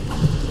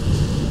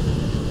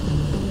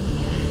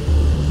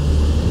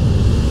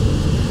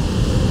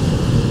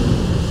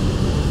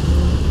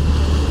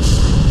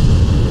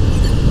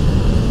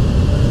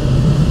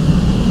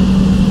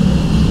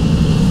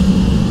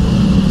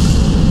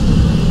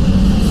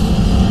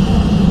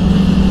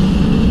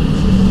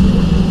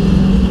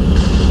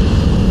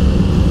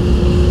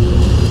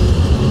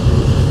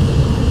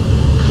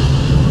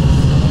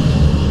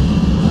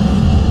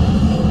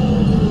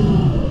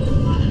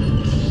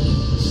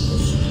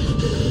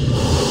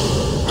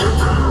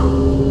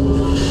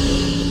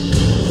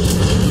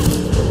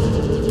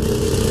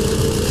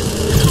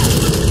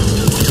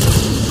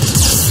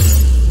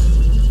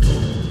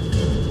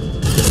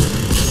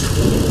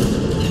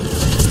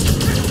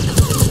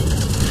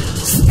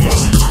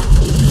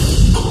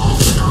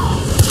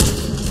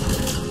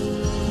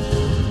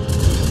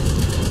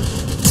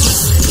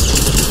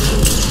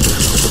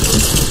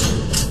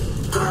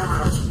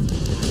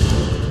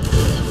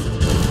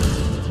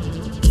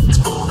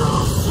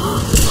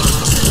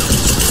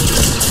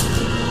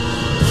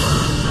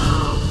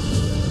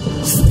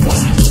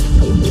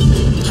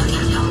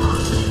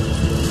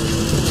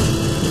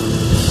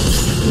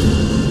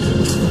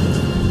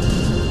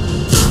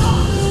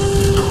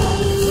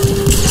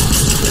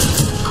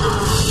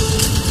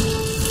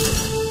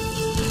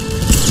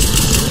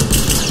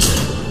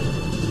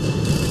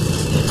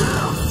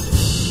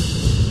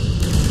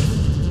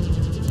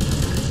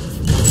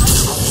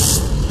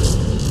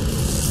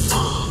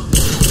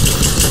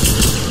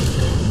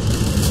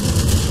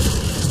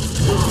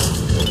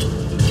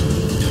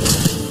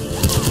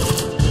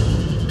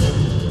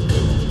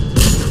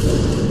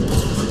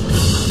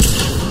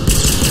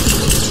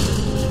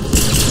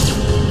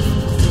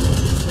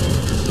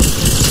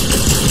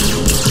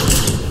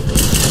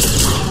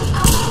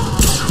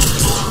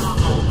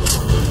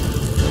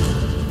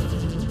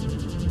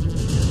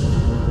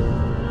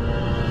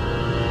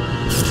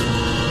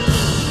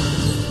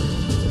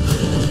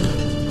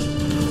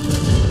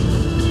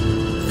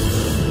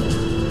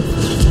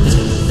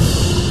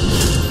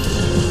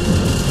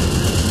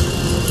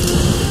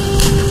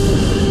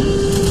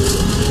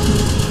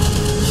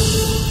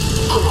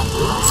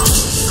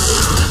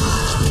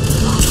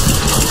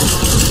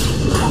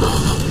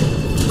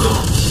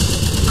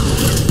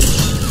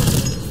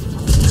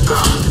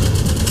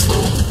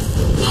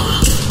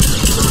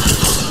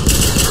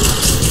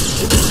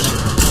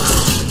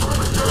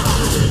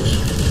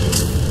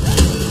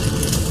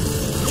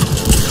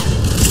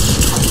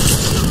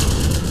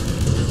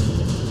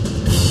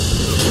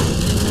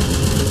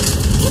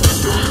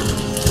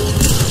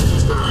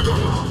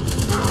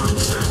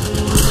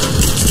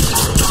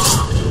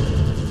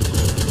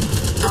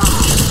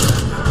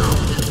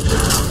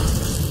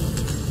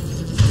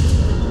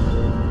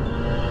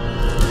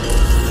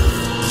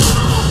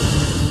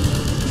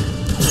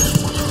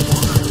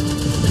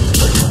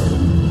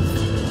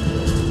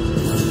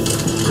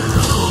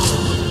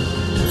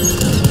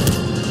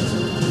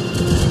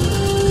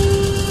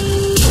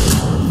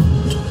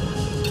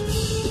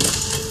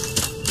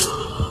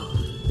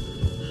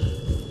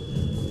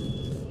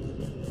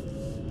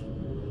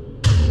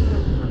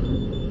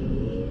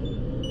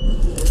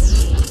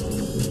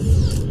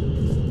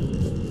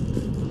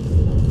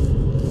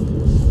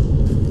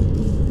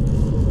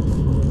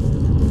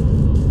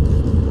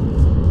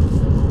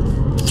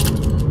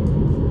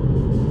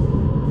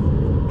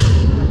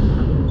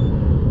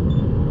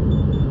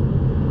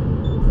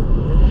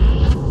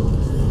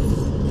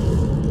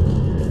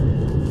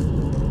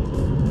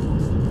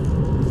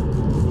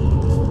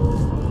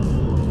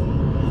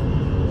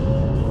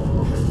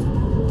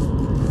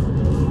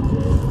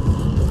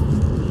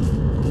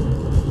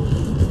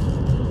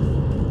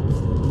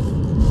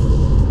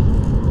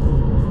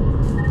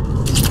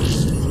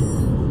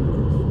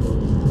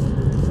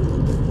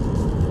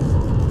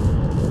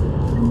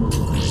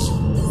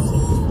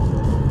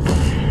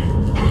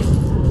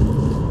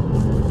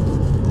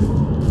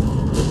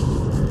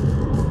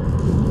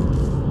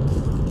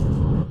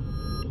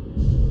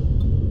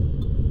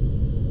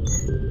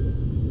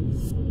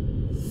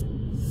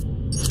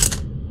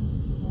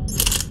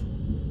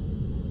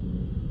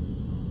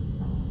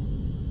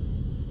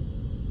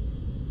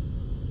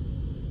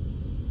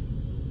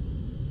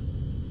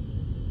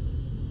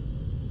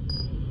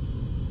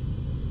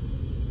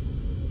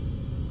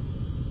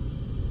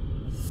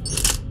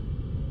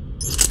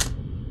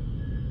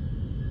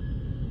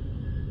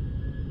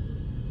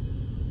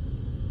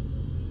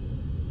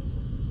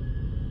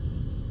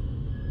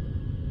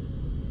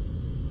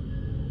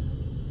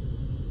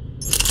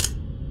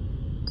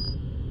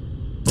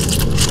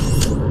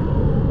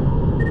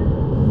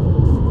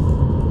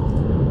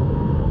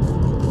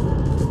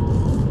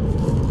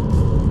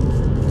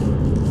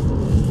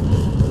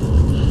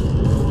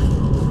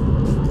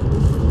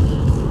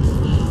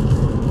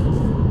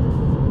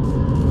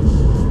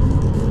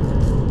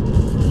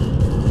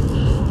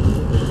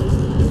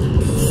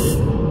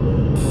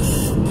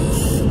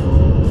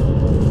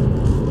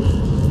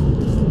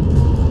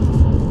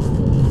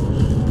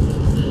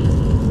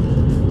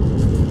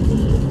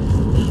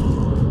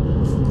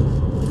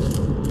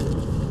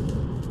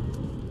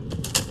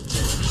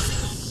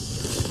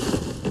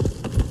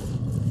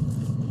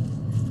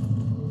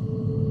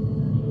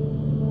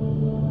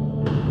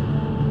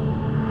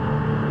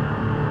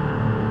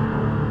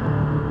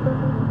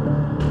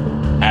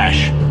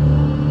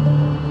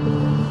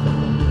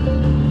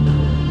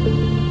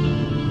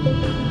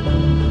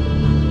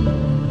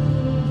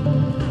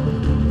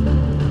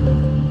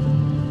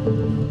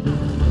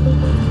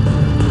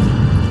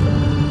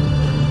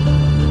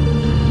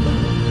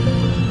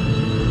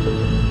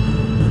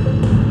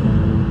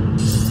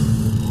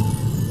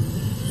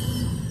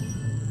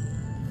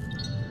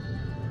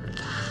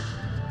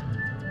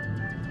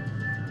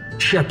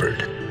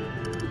 Shepard.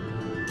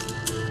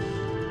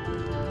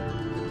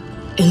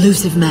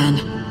 Elusive man.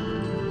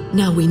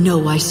 Now we know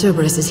why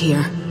Cerberus is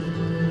here.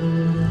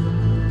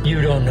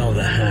 You don't know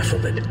the half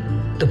of it.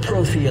 The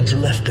Protheans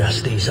left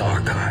us these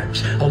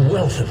archives, a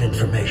wealth of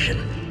information,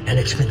 and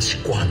it's been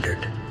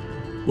squandered.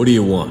 What do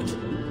you want?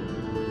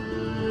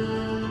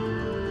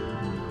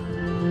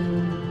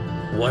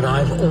 What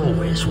I've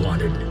always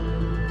wanted.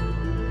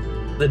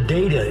 The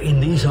data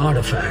in these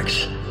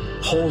artifacts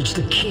holds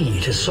the key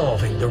to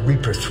solving the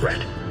Reaper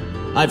threat.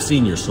 I've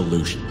seen your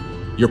solution.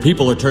 Your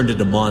people are turned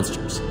into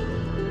monsters.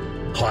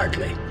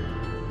 Hardly.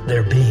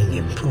 They're being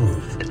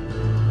improved.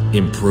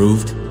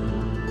 Improved?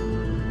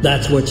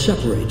 That's what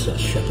separates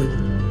us,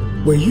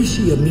 Shepard. Where you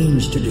see a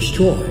means to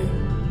destroy,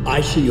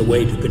 I see a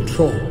way to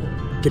control,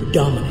 to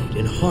dominate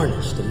and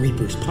harness the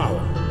Reaper's power.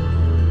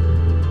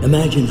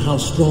 Imagine how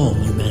strong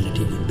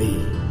humanity would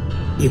be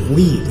if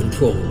we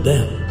controlled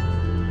them.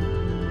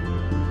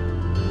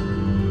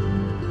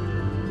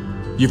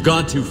 You've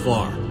gone too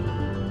far.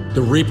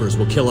 The Reapers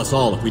will kill us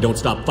all if we don't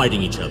stop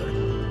fighting each other.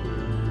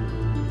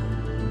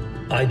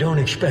 I don't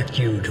expect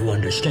you to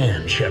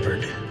understand,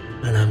 Shepard,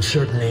 and I'm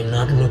certainly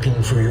not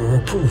looking for your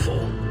approval.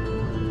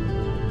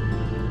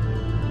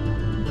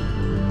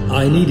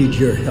 I needed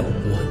your help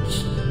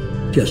once,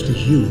 just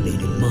as you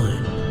needed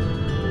mine.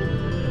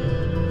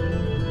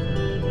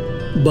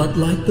 But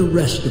like the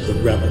rest of the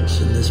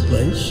relics in this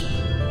place,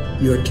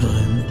 your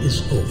time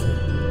is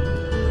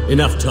over.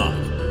 Enough talk.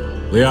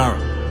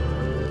 Liara.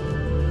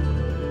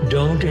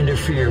 Don't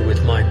interfere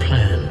with my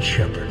plan,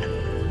 Shepard.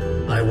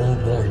 I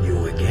won't warn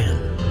you again.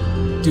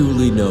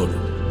 Duly noted.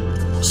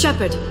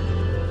 Shepard.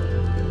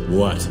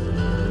 What?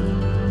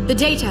 The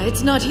data,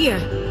 it's not here.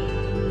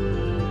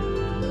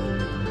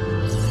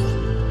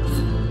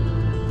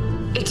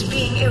 It's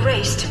being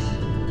erased.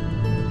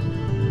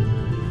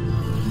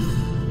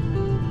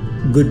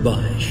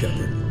 Goodbye,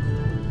 Shepard.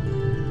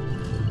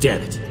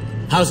 Damn it.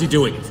 How's he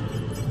doing it?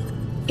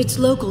 It's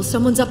local.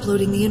 Someone's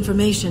uploading the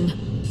information.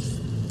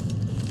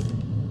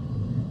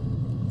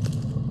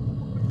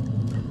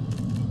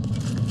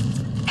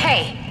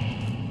 Hey!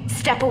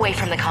 Step away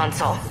from the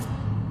console.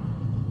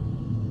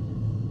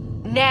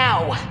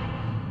 Now!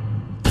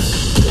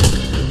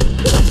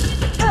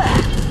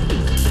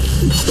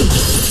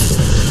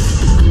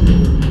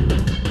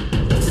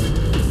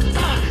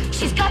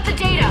 She's got the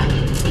data!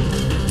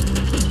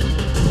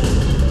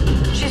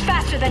 She's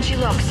faster than she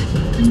looks.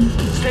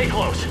 Stay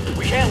close.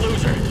 We can't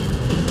lose her.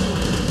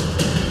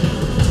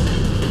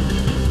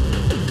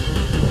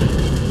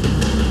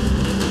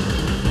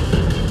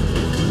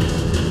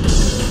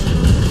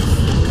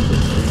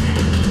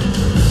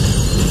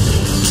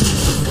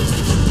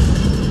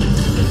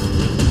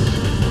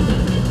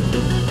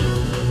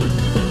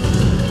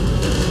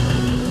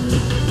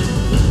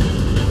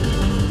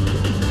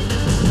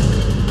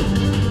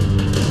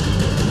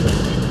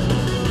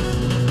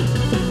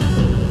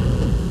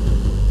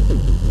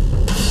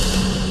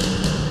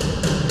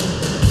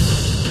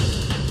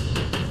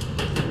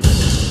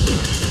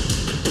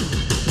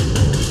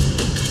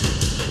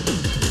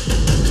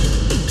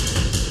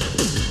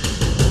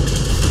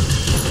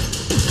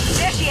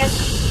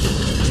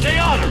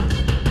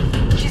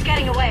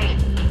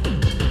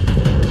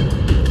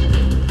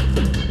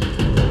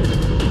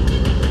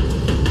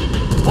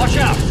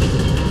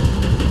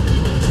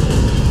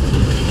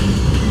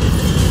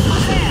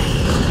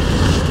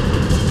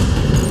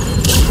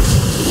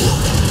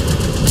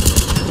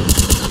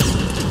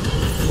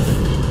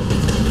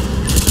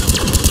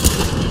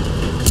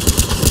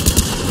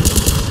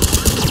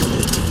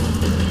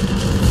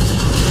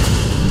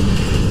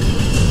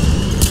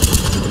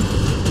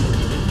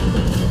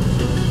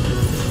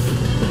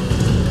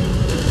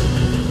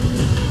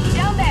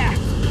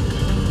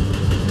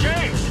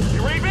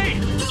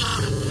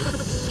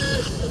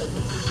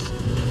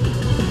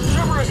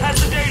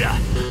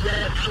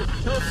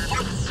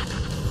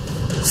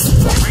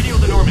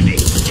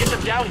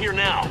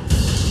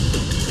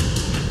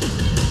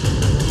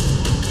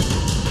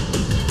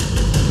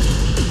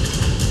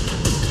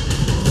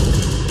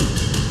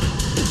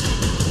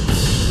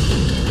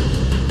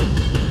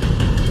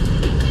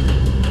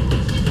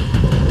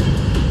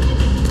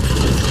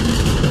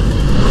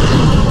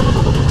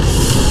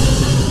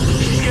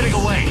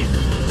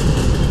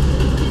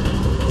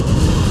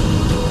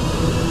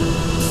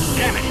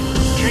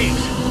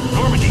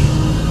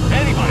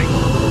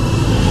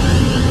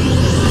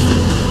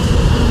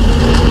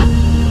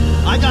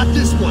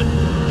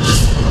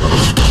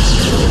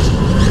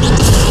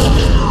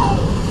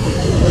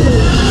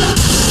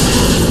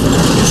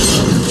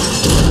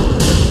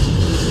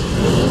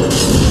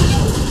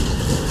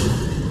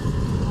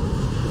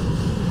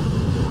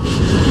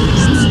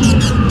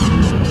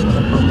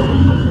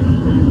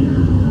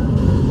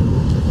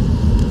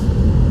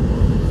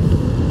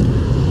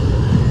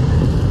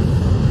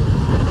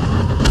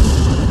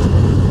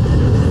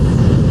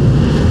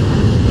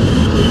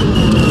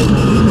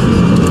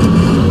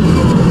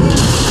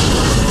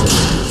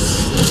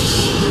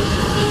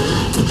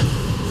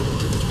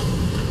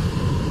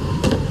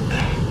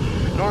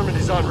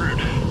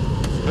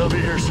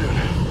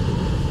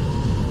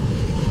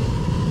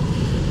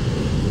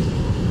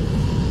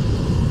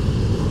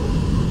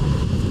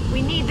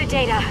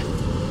 data.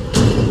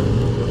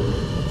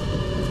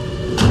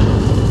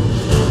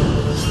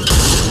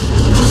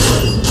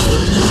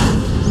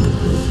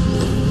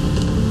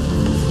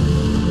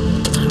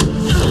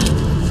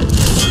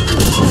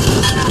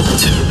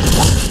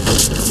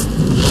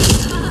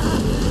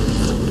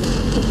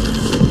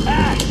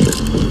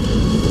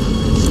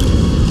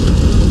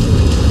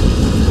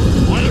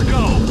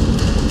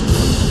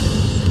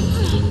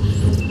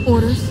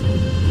 Orders?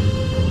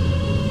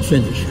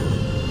 Finish her.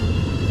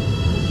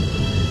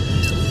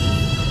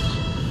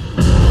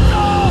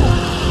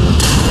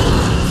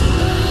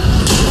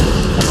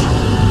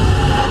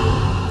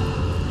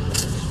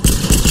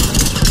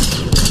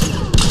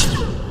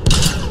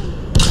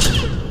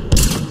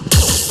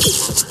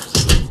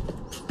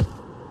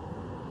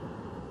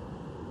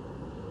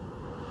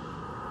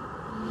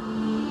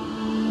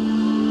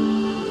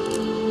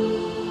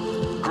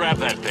 Grab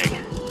that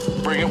thing.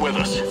 Bring it with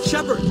us.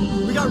 Shepard,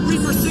 we got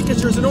Reaper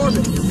signatures in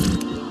orbit.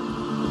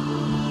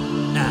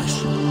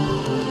 Ash.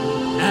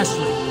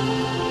 Ashley.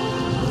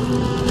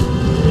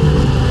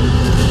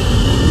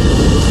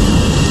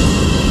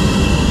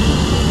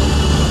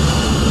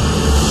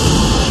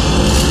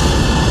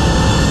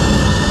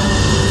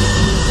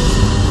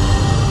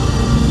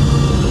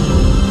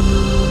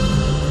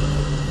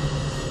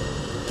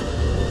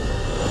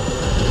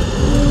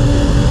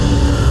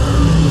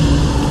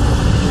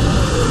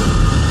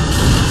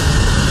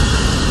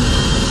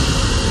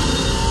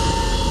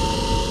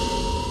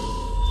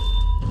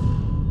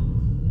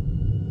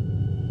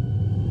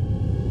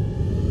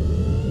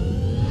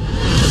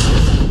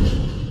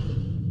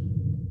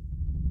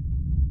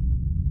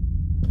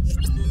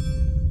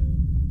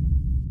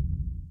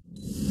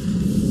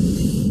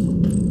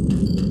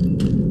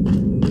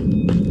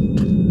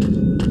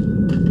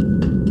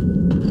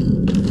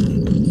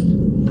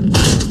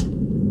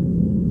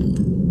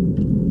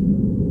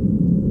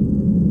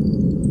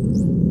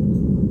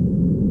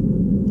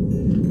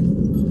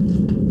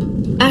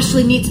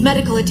 Ashley needs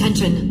medical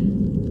attention.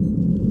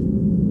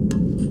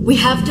 We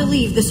have to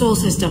leave the Sol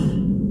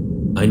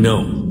system. I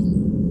know.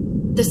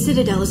 The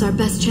Citadel is our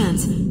best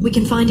chance. We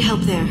can find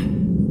help there.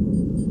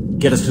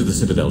 Get us to the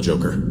Citadel,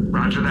 Joker.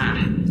 Roger that.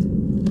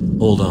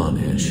 Hold on,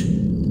 Ash.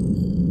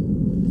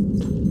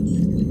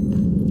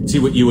 See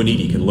what you and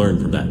EDI can learn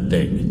from that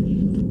thing.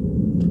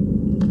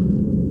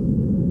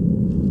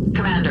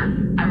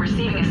 Commander, I'm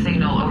receiving a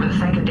signal over the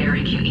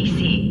secondary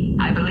QEC.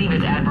 I believe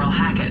it's Admiral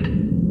Hackett.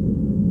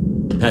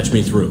 Patch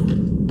me through.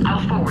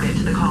 I'll forward it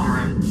to the comm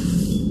room.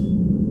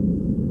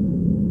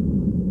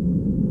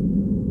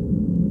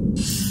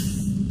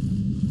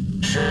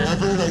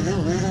 Shepard, are you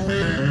reading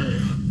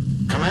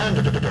me?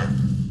 Commander.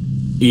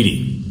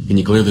 EDI, can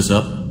you clear this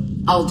up?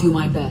 I'll do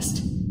my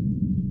best.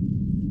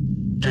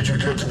 Did you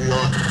get to the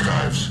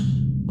archives?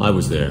 I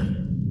was there.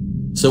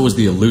 So was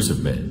the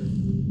Illusive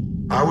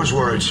Man. I was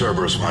worried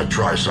Cerberus might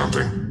try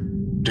something.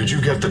 Did you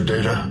get the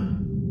data?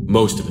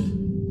 Most of it.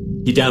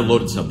 He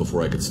downloaded some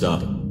before I could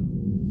stop him.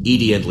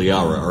 EDI and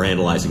Liara are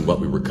analyzing what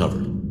we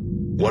recovered.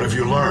 What have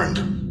you learned?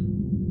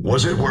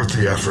 Was it worth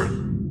the effort?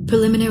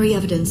 Preliminary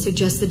evidence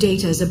suggests the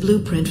data is a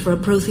blueprint for a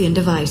Prothean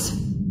device.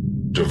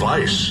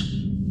 Device?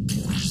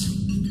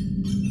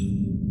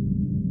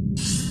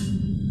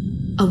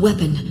 A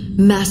weapon,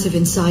 massive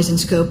in size and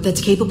scope, that's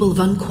capable of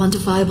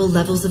unquantifiable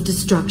levels of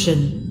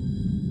destruction.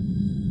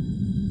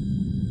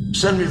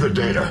 Send me the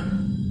data.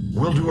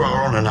 We'll do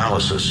our own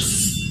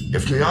analysis.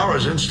 If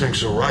Liara's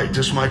instincts are right,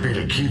 this might be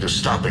the key to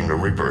stopping the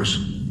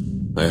Reapers.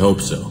 I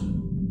hope so.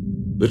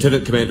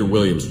 Lieutenant Commander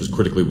Williams was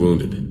critically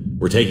wounded.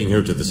 We're taking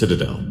her to the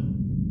Citadel.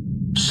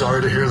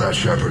 Sorry to hear that,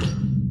 Shepard.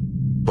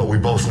 But we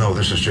both know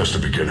this is just the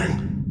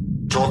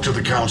beginning. Talk to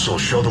the Council,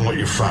 show them what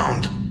you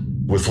found.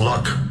 With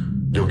luck,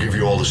 they'll give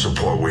you all the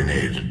support we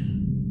need.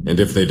 And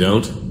if they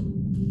don't?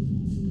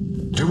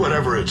 Do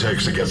whatever it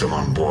takes to get them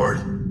on board.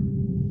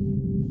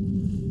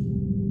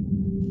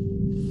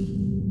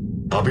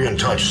 I'll be in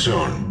touch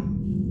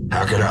soon.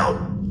 Hack it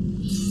out.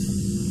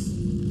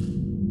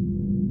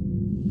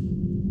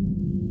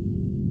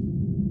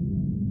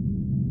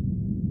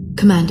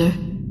 Commander,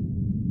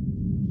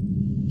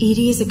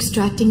 EDI is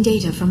extracting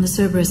data from the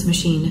Cerberus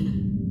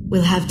machine.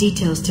 We'll have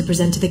details to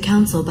present to the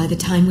Council by the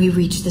time we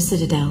reach the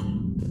Citadel.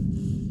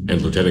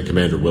 And Lieutenant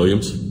Commander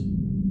Williams?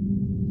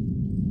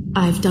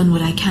 I've done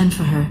what I can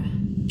for her.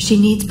 She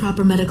needs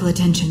proper medical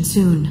attention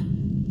soon.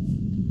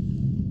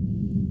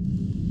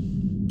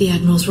 The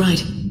Admiral's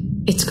right.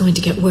 It's going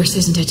to get worse,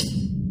 isn't it?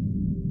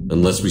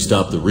 Unless we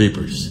stop the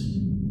Reapers.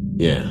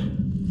 Yeah.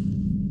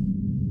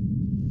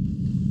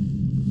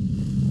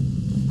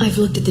 I've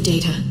looked at the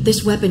data.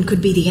 This weapon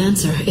could be the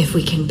answer if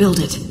we can build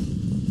it.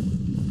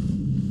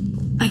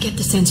 I get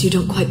the sense you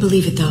don't quite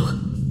believe it, though.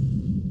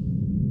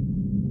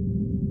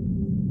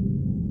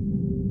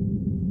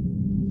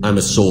 I'm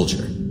a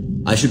soldier.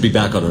 I should be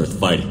back on Earth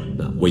fighting,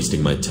 not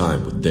wasting my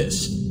time with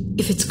this.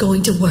 If it's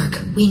going to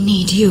work, we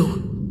need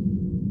you.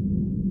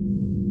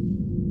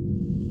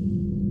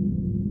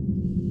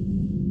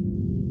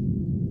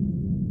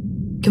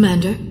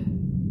 Commander?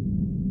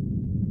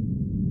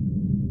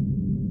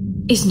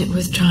 Isn't it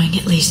worth trying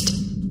at least?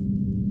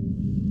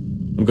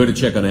 I'm going to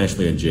check on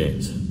Ashley and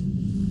James.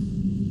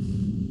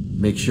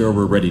 Make sure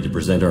we're ready to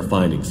present our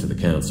findings to the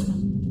Council.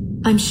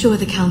 I'm sure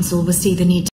the Council will see the need